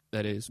effort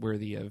that is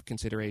worthy of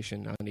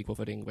consideration on an equal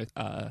footing with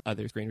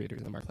other screen readers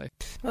in the marketplace?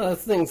 Well, I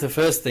think the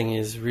first thing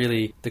is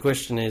really, the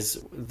question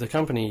is, the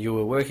company you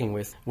were working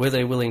with, were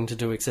they willing to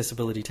do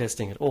accessibility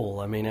testing at all?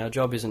 I mean, our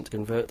job isn't to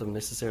convert them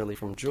necessarily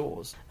from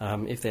JAWS.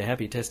 If they're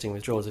happy testing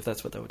with JAWS, if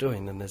that's what they were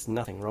doing, then there's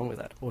nothing wrong with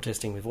that. Or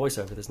testing with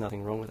VoiceOver, there's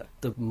nothing wrong with that.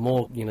 The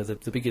more,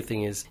 the bigger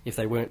thing is, if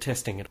they weren't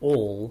testing at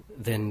all,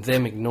 then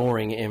them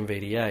ignoring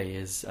MVDA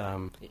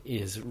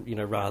is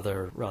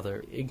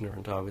rather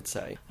ignorant, I would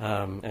say.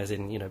 As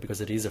in,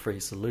 because it is a free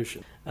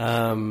solution.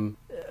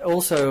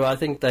 Also, I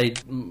think they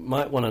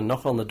might want to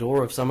knock on the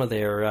door of some of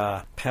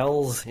their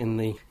pals in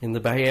the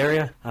Bay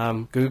Area.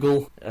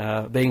 Google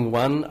being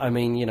one. I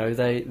mean,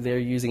 they're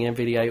using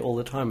MVDA all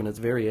the time, and it's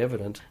very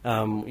evident.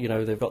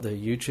 They've got their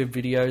YouTube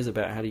videos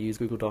about how to use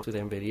Google Docs with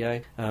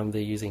MVDA.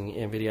 They're using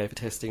MVDA for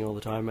testing all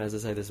the time. As I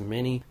say, there's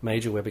many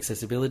major web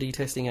accessibility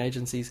testing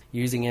agencies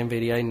using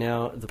MVDA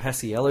now. The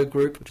Paciello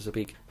Group, which is a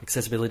big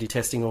accessibility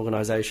testing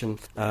organization,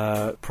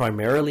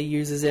 primarily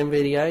uses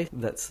MVDA.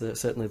 That's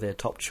certainly their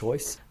top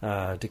choice.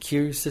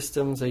 DeQ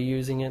systems are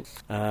using it.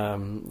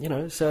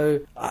 So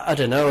I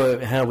don't know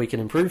how we can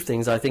improve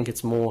things. I think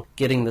it's more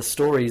getting the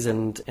stories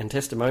and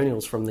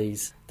testimonials from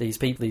these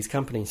people, these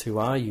companies who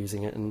are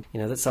using it, and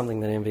that's something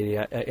that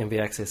MV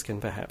Access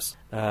can perhaps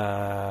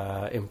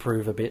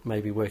improve a bit.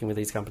 Maybe working with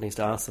these companies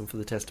to ask them for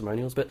the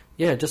testimonials. But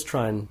yeah, just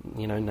try and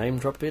name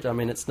drop a bit. I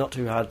mean, it's not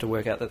too hard to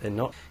work out that they're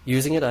not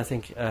using it. I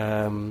think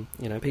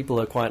people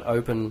are quite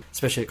open,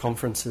 especially at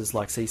conferences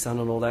like CSUN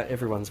and all that.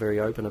 Everyone's very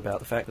open about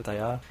the fact that they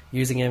are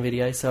using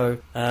MVDA. So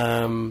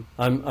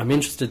I'm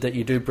interested that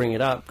you do bring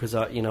it up, because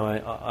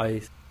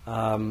I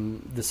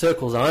The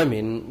circles I'm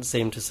in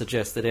seem to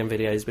suggest that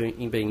NVDA is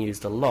being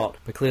used a lot,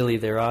 but clearly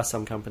there are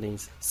some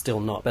companies still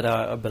not. But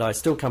I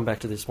still come back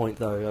to this point,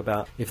 though,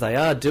 about if they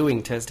are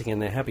doing testing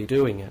and they're happy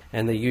doing it,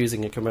 and they're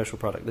using a commercial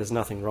product, there's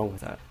nothing wrong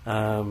with that.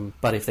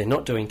 But if they're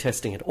not doing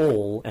testing at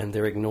all, and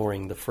they're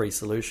ignoring the free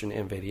solution,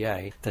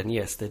 NVDA, then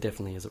yes, there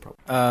definitely is a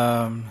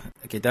problem.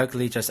 Okay, Doug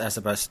Lee just asked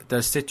about the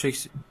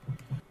Citrix.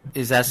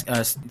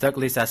 Doug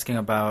Lee is asking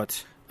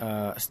about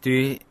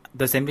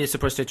does NVIDIA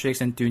support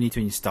Citrix, and do you need to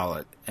install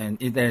it? And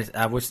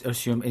I would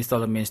assume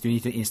install it means do you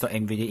need to install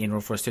NVIDIA in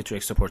order for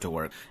Citrix support to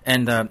work?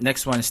 And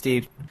next one,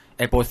 Steve,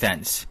 at both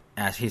ends,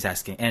 as he's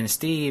asking. And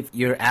Steve,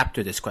 your app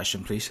to this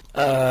question, please.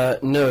 No,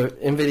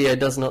 NVIDIA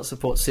does not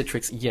support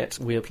Citrix yet.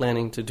 We are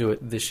planning to do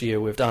it this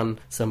year. We've done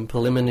some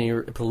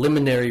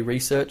preliminary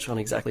research on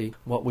exactly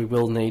what we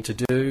will need to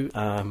do.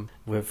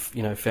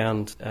 We've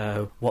found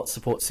what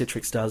support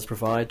Citrix does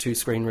provide to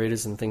screen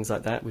readers and things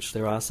like that, which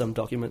there are some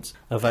documents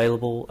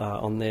available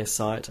on their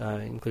site,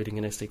 including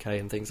an SDK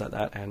and things like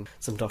that, and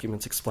some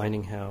documents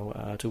explaining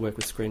how to work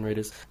with screen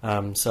readers.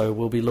 So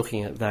we'll be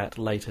looking at that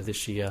later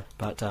this year,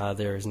 but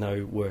there is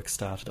no work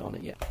started on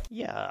it yet.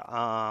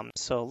 Yeah,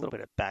 so a little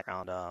bit of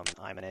background.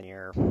 I'm an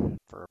engineer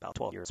for about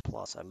 12 years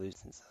plus. I've lived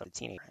since I was a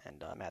teenager,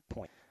 and I'm at the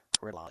point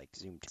where like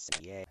Zoom to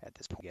NVDA at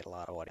this point get a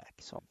lot of audio.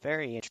 So I'm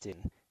very interested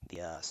in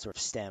the sort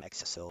of STEM,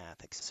 excessive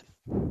math, excessive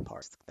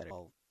parts that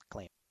all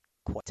claim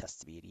quite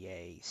test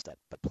VDA step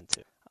but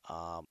into.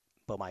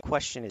 But my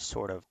question is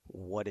sort of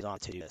what is on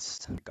to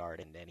list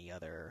regarding any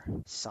other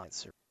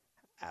science or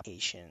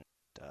application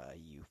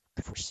you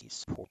could foresee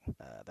support.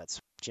 That's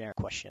a generic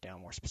question,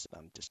 down more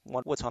specific. Just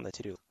what's on the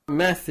to-do?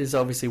 Math is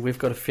obviously, we've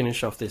got to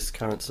finish off this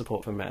current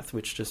support for math,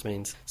 which just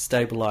means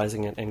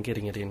stabilizing it and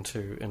getting it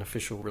into an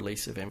official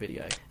release of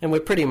NVDA. And we're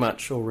pretty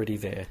much already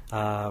there.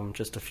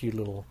 Just a few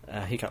little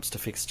hiccups to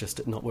fix,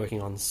 just not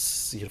working on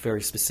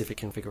very specific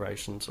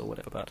configurations or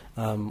whatever. But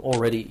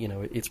already,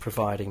 it's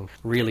providing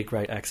really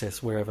great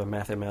access wherever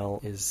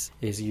MathML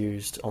is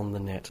used on the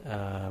net.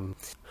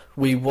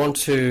 We want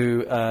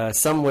to,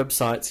 some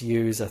websites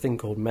use a thing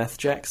called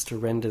MathJax to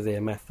render their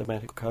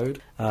mathematical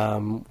code.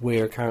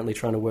 We're currently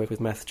trying to work with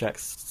MathJax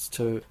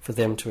for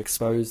them to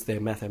expose their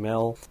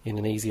MathML in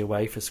an easier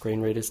way for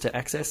screen readers to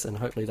access, and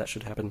hopefully that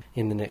should happen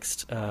in the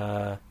next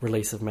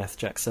release of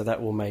MathJax, so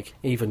that will make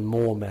even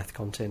more math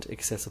content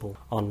accessible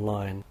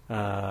online.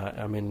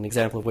 An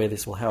example of where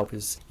this will help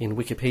is in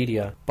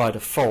Wikipedia. By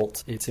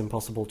default, it's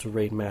impossible to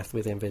read math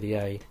with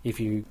NVDA. If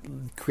you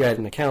create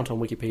an account on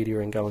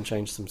Wikipedia and go and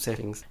change some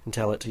settings and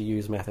tell it to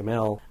use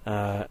MathML,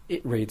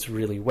 it reads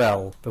really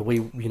well, but we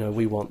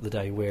want the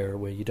day where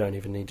you don't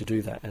even need to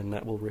do that, and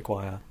that will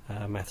require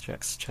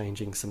MathJax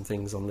changing some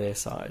things on their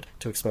side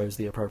to expose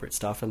the appropriate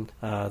stuff, and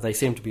they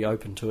seem to be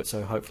open to it,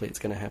 so hopefully it's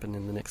going to happen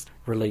in the next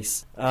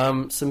release.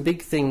 Some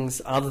big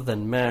things other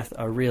than math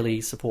are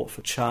really support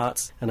for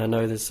charts, and I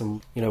know there's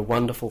some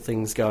wonderful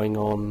things going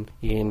on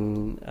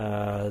in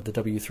the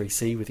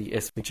W3C with the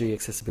SVG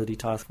Accessibility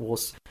Task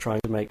Force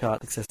trying to make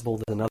charts accessible.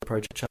 There's another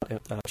project,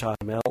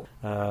 ChartML,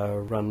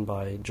 run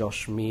by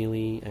Josh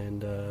Mealy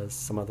and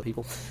some other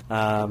people,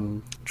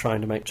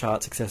 trying to make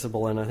charts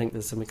accessible, and I think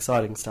there's some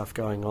exciting stuff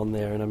going on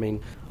there. And I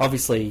mean,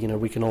 obviously,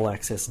 we can all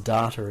access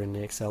data in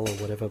Excel or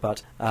whatever,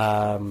 but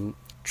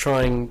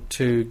trying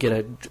to get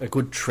a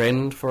good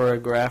trend for a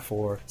graph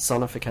or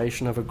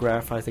sonification of a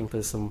graph, I think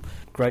there's some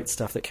great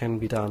stuff that can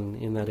be done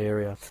in that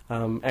area.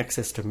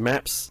 Access to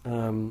maps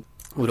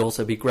would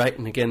also be great,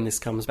 and again this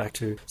comes back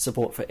to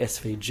support for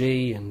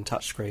SVG and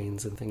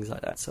touchscreens and things like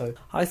that. So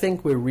I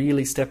think we're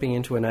really stepping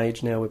into an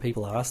age now where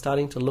people are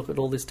starting to look at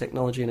all this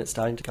technology and it's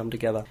starting to come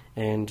together,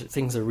 and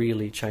things are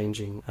really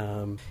changing.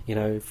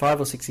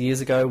 5 or 6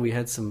 years ago we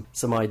had some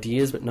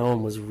ideas, but no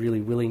one was really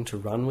willing to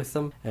run with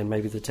them, and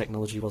maybe the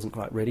technology wasn't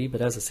quite ready.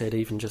 But as I said,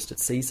 even just at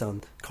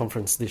CSUN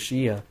conference this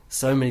year,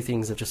 so many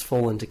things have just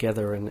fallen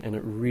together, and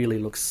it really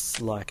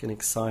looks like an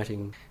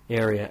exciting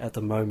area at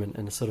the moment,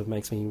 and it sort of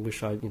makes me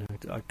wish I'd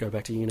go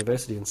back to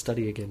university and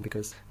study again,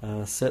 because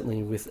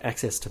certainly with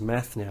access to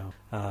math now,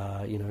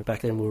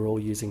 back then we were all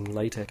using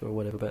LaTeX or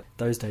whatever, but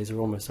those days are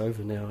almost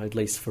over now, at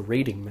least for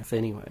reading math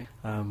anyway.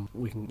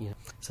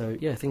 So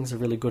yeah, things are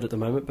really good at the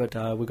moment, but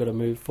we've got to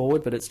move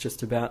forward. But it's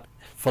just about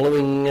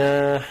following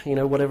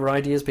whatever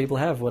ideas people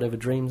have, whatever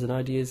dreams and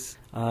ideas.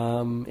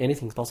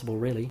 Anything's possible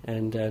really,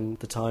 and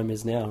the time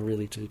is now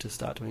really to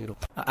start doing it all.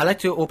 I'd like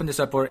to open this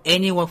up for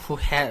anyone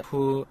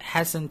who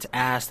hasn't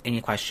asked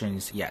any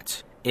questions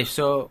yet. If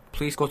so,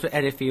 please go to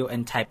edit field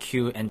and type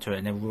Q, enter,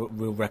 and then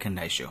we'll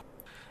recognize you.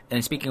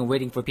 And speaking of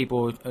waiting for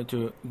people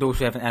those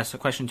who haven't asked a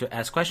question to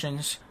ask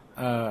questions,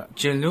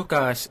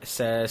 Gianluca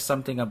says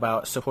something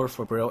about support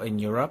for Braille in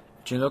Europe.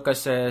 Gianluca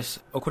says,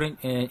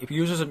 if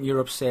users in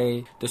Europe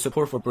say the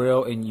support for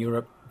Braille in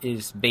Europe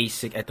is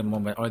basic at the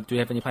moment, or do you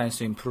have any plans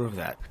to improve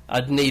that?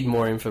 I'd need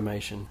more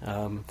information.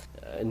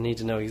 I need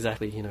to know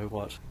exactly,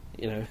 what.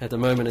 At the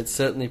moment it's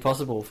certainly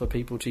possible for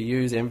people to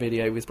use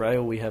NVDA with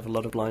Braille. We have a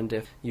lot of blind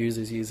deaf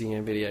users using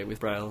NVDA with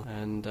Braille,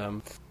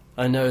 and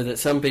I know that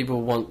some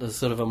people want a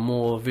sort of a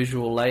more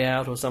visual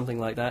layout or something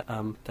like that.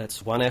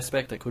 That's one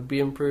aspect that could be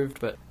improved,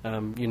 but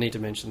you need to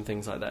mention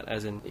things like that,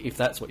 as in, if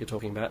that's what you're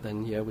talking about,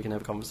 then yeah, we can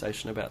have a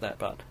conversation about that,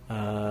 but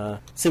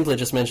simply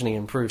just mentioning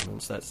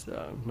improvements, that's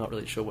not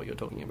really sure what you're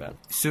talking about.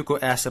 Suko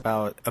asked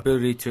about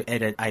ability to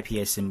edit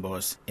IPA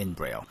symbols in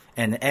Braille,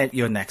 and add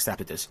your next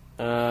after this.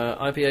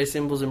 IPA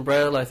symbols in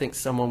Braille, I think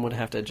someone would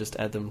have to just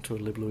add them to a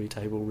LibLouis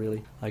table,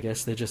 really. I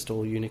guess they're just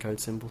all Unicode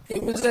symbols.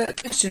 It was a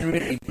question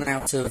really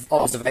out of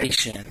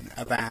observation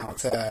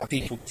about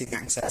people getting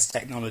access to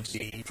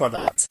technology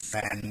products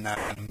and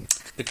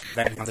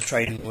depending on the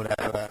training or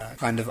whatever,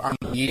 kind of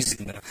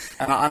unusing them.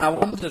 And I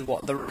wondered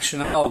what the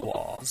rationale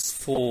was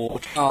for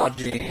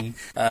charging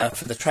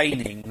for the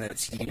training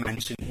that you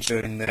mentioned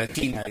during the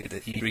keynote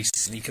that you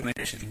recently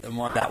commissioned, and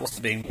why that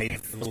wasn't being made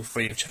available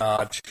free of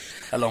charge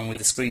along with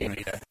the screen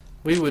reader.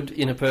 We would,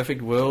 in a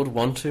perfect world,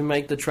 want to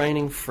make the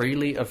training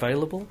freely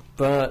available,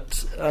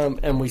 but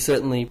and we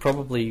certainly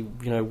probably,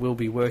 will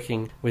be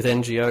working with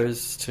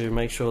NGOs to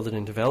make sure that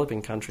in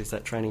developing countries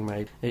that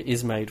training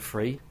is made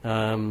free.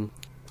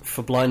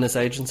 For blindness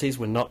agencies,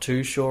 we're not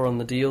too sure on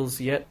the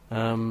deals yet.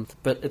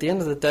 But at the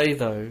end of the day,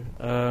 though,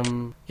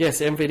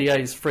 yes, MVDA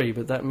is free,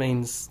 but that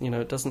means,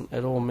 it doesn't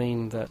at all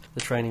mean that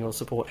the training or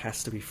support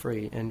has to be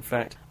free. In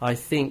fact, I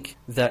think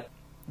that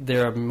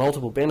there are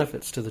multiple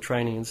benefits to the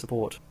training and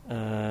support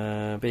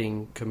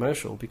being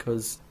commercial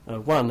because,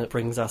 one, it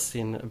brings us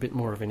in a bit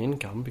more of an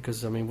income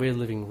because, we're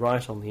living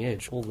right on the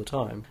edge all the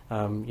time.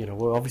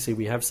 Obviously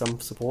we have some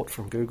support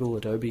from Google,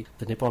 Adobe,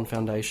 the Nippon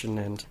Foundation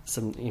and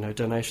some,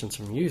 donations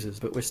from users,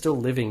 but we're still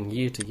living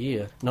year to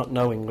year not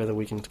knowing whether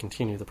we can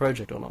continue the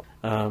project or not.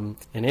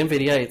 And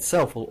MVDA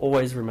itself will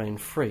always remain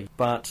free,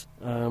 but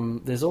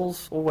there's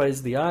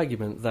always the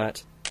argument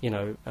that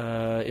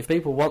if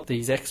people want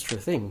these extra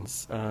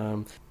things,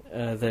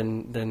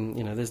 then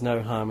there's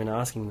no harm in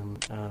asking them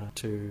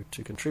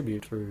to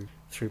contribute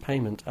through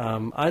payment.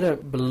 I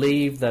don't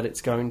believe that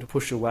it's going to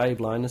push away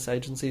blindness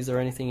agencies or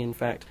anything. In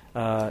fact,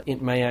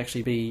 it may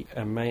actually be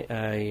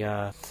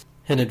an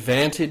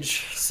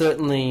advantage,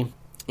 certainly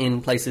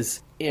in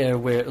places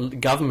where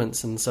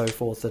governments and so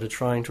forth that are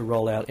trying to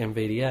roll out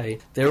MVDA,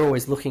 they're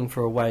always looking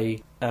for a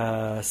way,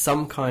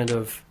 some kind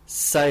of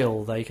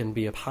sale they can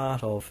be a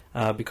part of,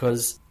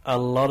 because a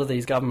lot of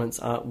these governments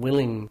aren't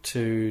willing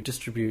to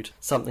distribute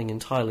something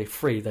entirely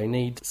free. They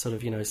need sort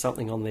of,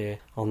 something on their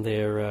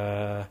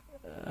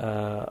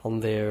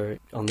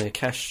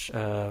cash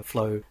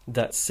flow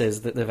that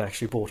says that they've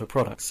actually bought a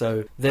product.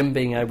 So them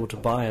being able to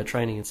buy a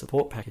training and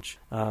support package,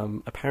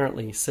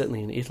 apparently,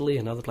 certainly in Italy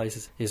and other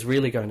places, is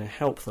really going to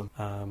help them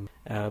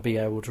be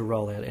able to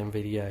roll out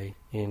MVDA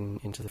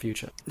into the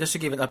future. Just to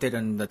give an update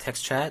on the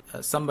text chat,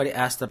 somebody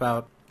asked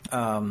about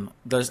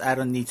does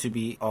add-on need to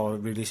be all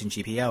released in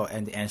GPL?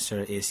 And the answer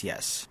is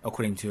yes,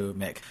 according to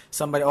Mick.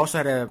 Somebody also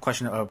had a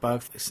question about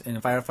bugs in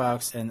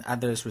Firefox, and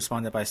others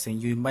responded by saying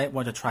you might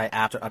want to try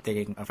after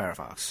updating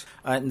Firefox.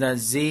 And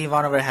Z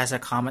Vanover has a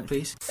comment,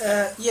 please.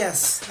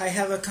 Yes, I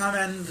have a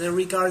comment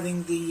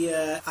regarding the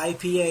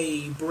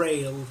IPA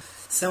Braille.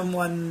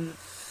 Someone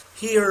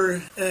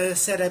here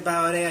said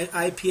about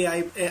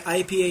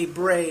IPA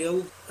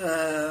Braille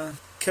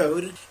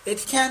code.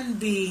 It can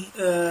be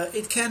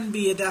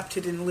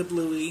adapted in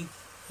LibLouis,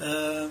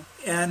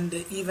 and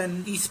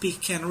even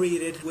eSpeak can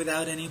read it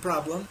without any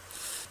problem.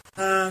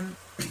 And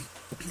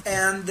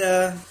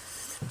the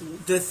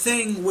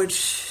thing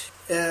which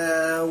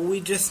we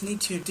just need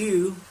to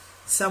do,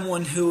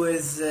 someone who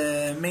is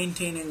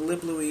maintaining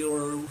LibLouis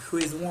or who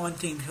is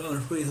wanting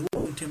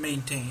to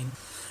maintain,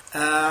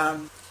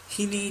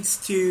 he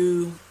needs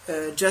to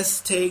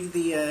just take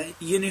the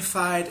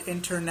Unified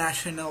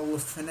International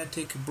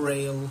Phonetic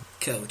Braille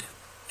code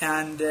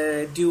and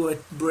do a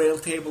Braille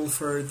table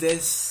for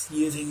this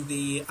using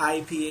the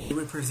IPA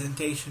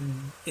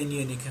representation in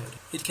Unicode.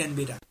 It can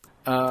be done.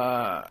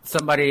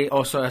 Somebody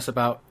also asked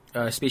about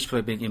speech play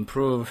being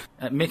improved.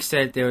 Mick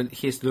said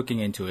he's looking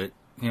into it.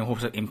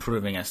 Hopes of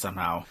improving it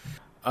somehow.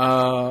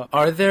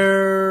 Are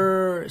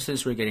there,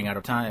 since we're getting out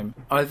of time,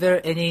 are there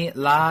any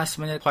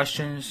last-minute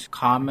questions,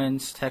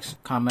 comments,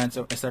 text comments,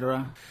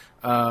 etc.?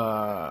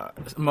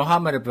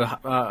 Mohammed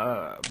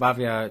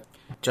Bavia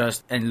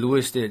and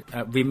Louis did.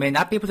 We may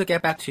not be able to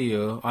get back to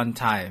you on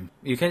time.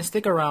 You can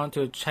stick around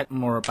to check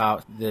more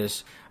about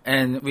this.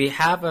 And we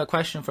have a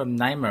question from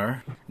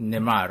Nimar,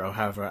 or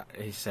however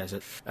he says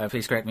it.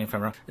 Please correct me if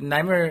I'm wrong.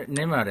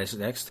 Nimar is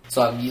next.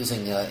 So I'm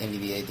using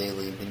NVDA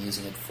daily. I've been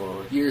using it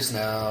for years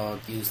now.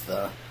 I've used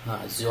the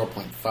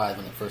 0.5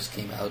 when it first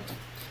came out.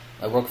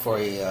 I work for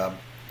a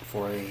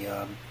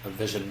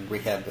vision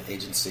rehab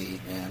agency,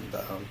 and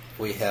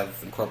we have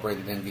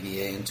incorporated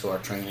NVDA into our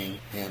training,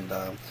 and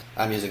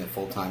I'm using it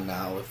full-time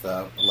now with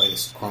the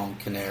latest Chrome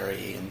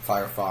Canary and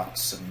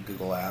Firefox and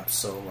Google Apps,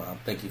 so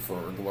thank you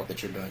for the work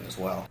that you're doing as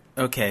well.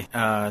 Okay,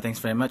 thanks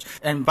very much.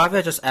 And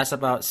Bhavya just asked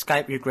about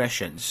Skype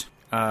regressions.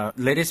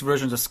 latest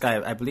versions of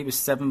Skype, I believe it's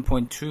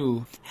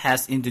 7.2,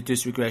 has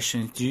introduced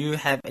regression. Do you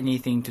have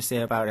anything to say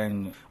about it,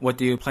 and what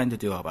do you plan to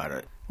do about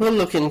it? We'll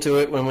look into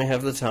it when we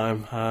have the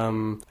time.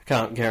 I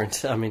can't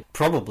guarantee,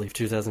 probably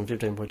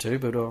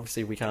 2015.2, but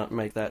obviously we can't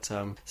make that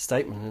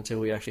statement until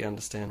we actually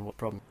understand what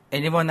problem.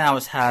 Anyone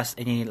else has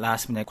any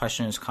last-minute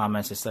questions,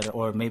 comments, etc.,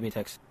 or maybe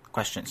text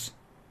questions?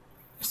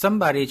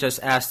 Somebody just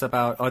asked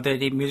about, are there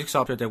any music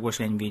software that works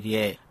in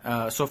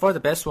NVDA? So far,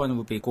 the best one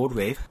would be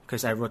Goldwave,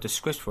 because I wrote the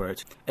script for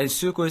it. And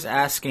Sugu is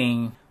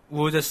asking,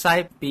 will the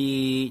site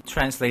be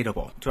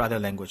translatable to other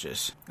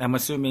languages? I'm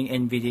assuming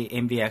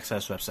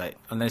NVXS website,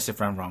 unless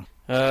if I'm wrong.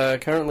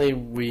 Currently,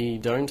 we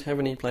don't have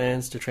any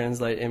plans to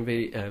translate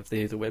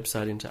the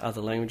website into other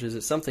languages.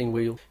 It's something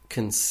we'll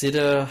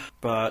consider,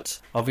 but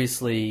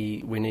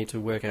obviously we need to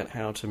work out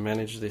how to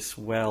manage this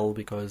well,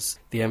 because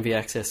the MV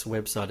Access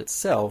website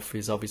itself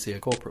is obviously a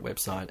corporate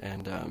website,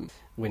 and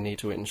we need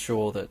to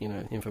ensure that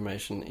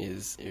information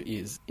is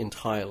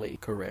entirely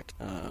correct.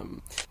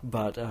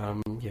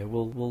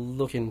 We'll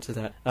look into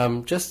that.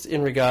 Just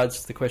in regards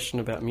to the question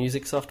about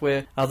music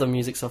software, other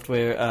music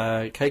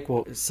software,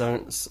 Cakewalk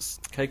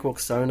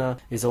Sonar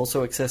is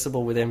also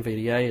accessible with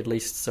NVDA, at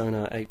least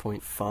Sonar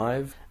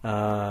 8.5.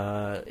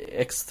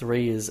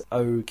 X3 is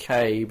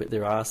okay, but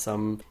there are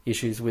some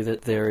issues with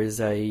it. There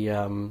is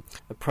a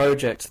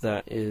project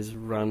that is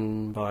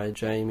run by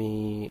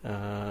Jamie,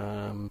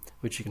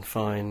 which you can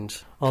find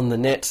on the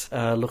net.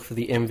 Look for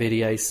the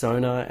NVDA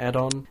Sonar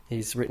add-on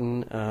he's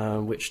written,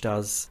 which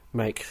does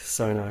make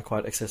Sonar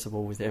quite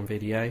accessible with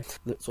NVDA.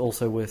 It's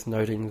also worth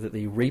noting that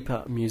the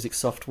Reaper music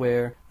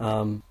software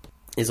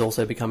is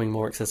also becoming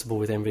more accessible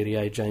with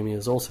NVDA. Jamie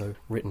has also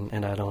written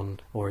an add-on,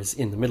 or is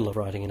in the middle of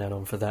writing an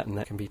add-on for that, and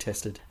that can be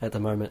tested at the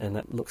moment, and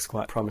that looks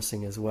quite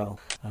promising as well.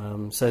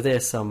 So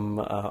there's some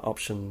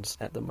options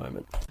at the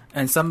moment.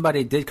 And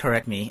somebody did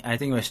correct me. I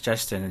think it was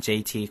Justin,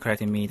 JT,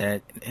 correcting me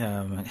that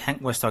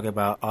Hank was talking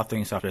about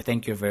authoring software.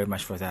 Thank you very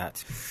much for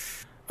that.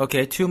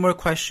 Okay, 2 more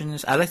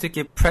questions. I'd like to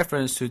give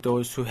preference to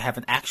those who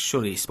haven't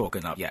actually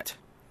spoken up yet.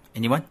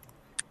 Anyone?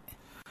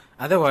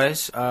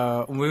 Otherwise,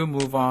 we'll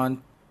move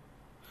on.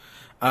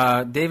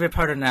 David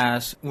Pardon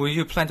asks, will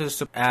you plan to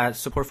add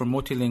support for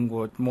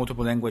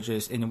multiple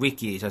languages in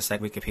Wiki, just like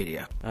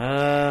Wikipedia?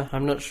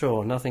 I'm not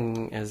sure.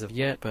 Nothing as of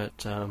yet,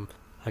 but I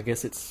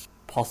guess it's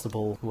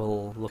possible.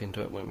 We'll look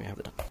into it when we have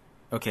the time.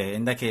 Okay,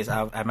 in that case,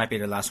 I might be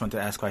the last one to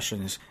ask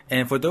questions.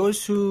 And for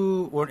those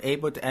who weren't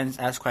able to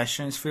ask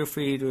questions, feel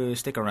free to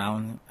stick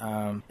around.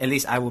 At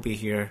least I will be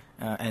here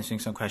answering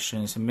some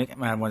questions. Mick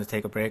might want to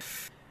take a break.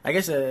 I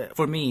guess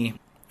for me,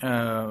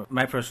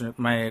 my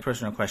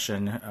personal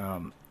question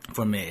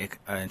for Mick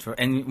and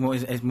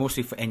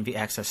mostly for NV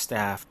Access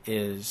staff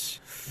is,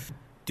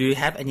 do you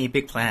have any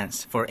big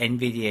plans for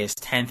NVDA's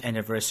 10th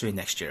anniversary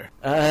next year?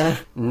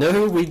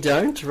 No, we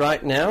don't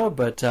right now,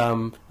 but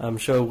I'm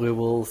sure we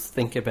will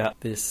think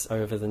about this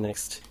over the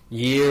next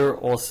year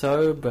or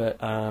so.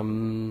 But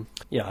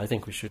I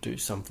think we should do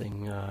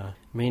something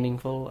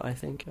meaningful, I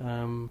think.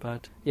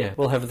 But yeah,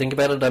 we'll have a think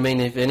about it. I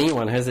mean, if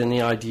anyone has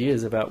any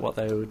ideas about what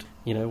they would,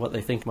 what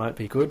they think might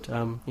be good,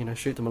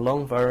 shoot them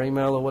along via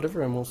email or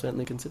whatever, and we'll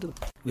certainly consider them.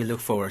 We look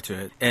forward to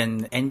it.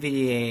 And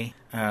NVDA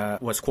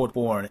was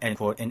born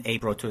in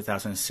April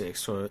 2006,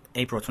 so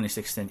April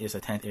 2016 is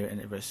the 10th year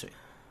anniversary.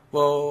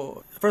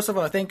 Well, first of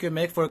all, thank you,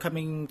 Mick, for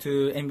coming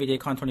to NVDA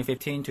Con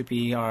 2015 to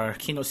be our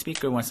keynote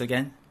speaker once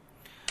again.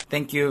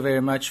 Thank you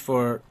very much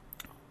for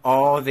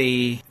all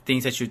the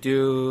things that you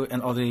do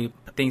and all the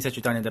things that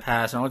you've done in the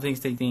past and all the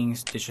things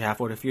that you have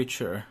for the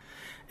future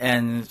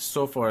and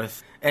so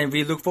forth. And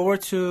we look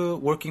forward to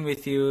working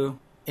with you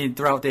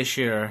throughout this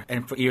year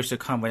and for years to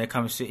come when it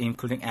comes to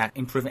improving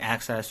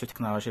access to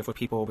technology for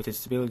people with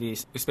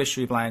disabilities,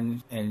 especially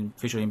blind and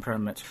visual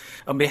impairment.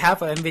 On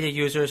behalf of NVIDIA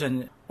users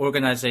and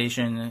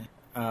organization,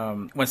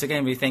 once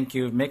again, we thank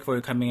you, Mick, for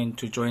coming in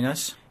to join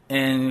us.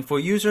 And for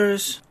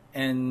users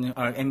and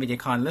our NVIDIA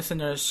Con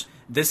listeners,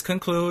 this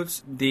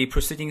concludes the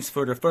proceedings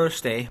for the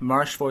first day,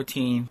 March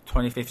 14,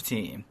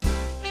 2015.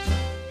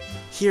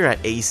 Here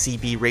at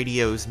ACB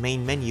Radio's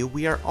main menu,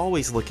 we are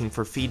always looking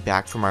for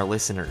feedback from our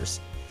listeners.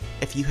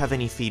 If you have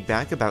any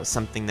feedback about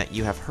something that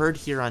you have heard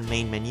here on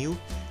Main Menu,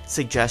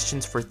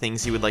 suggestions for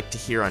things you would like to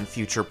hear on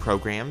future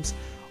programs,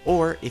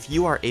 or if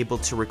you are able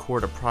to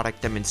record a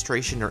product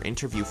demonstration or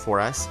interview for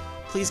us,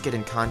 please get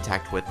in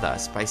contact with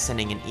us by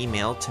sending an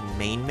email to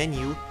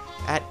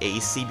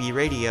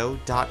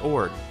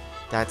mainmenu@acbradio.org.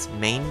 That's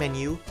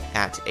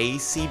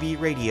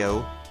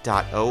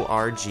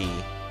mainmenu@acbradio.org.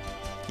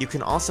 You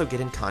can also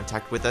get in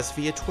contact with us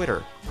via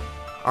Twitter.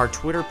 Our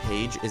Twitter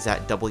page is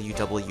at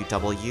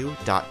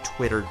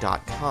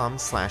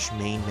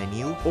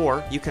www.twitter.com/mainmenu,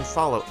 or you can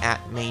follow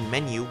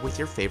 @mainmenu with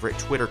your favorite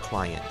Twitter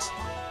client.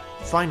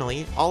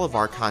 Finally, all of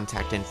our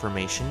contact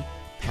information,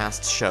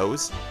 past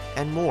shows,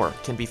 and more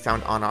can be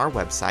found on our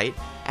website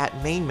at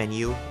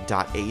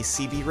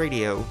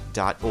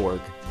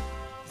mainmenu.acbradio.org.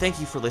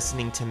 Thank you for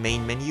listening to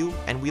Main Menu,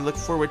 and we look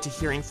forward to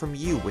hearing from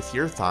you with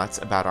your thoughts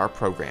about our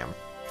program.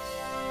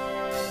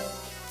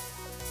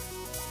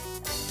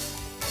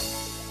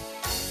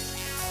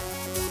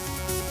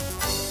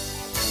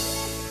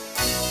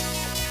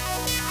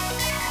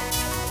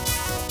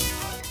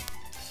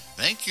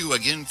 you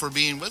again for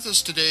being with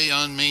us today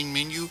on Main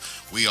Menu.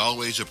 We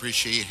always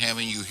appreciate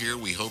having you here.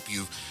 We hope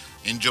you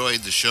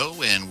enjoyed the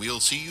show, and we'll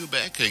see you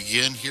back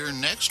again here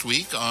next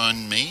week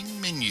on Main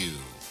Menu.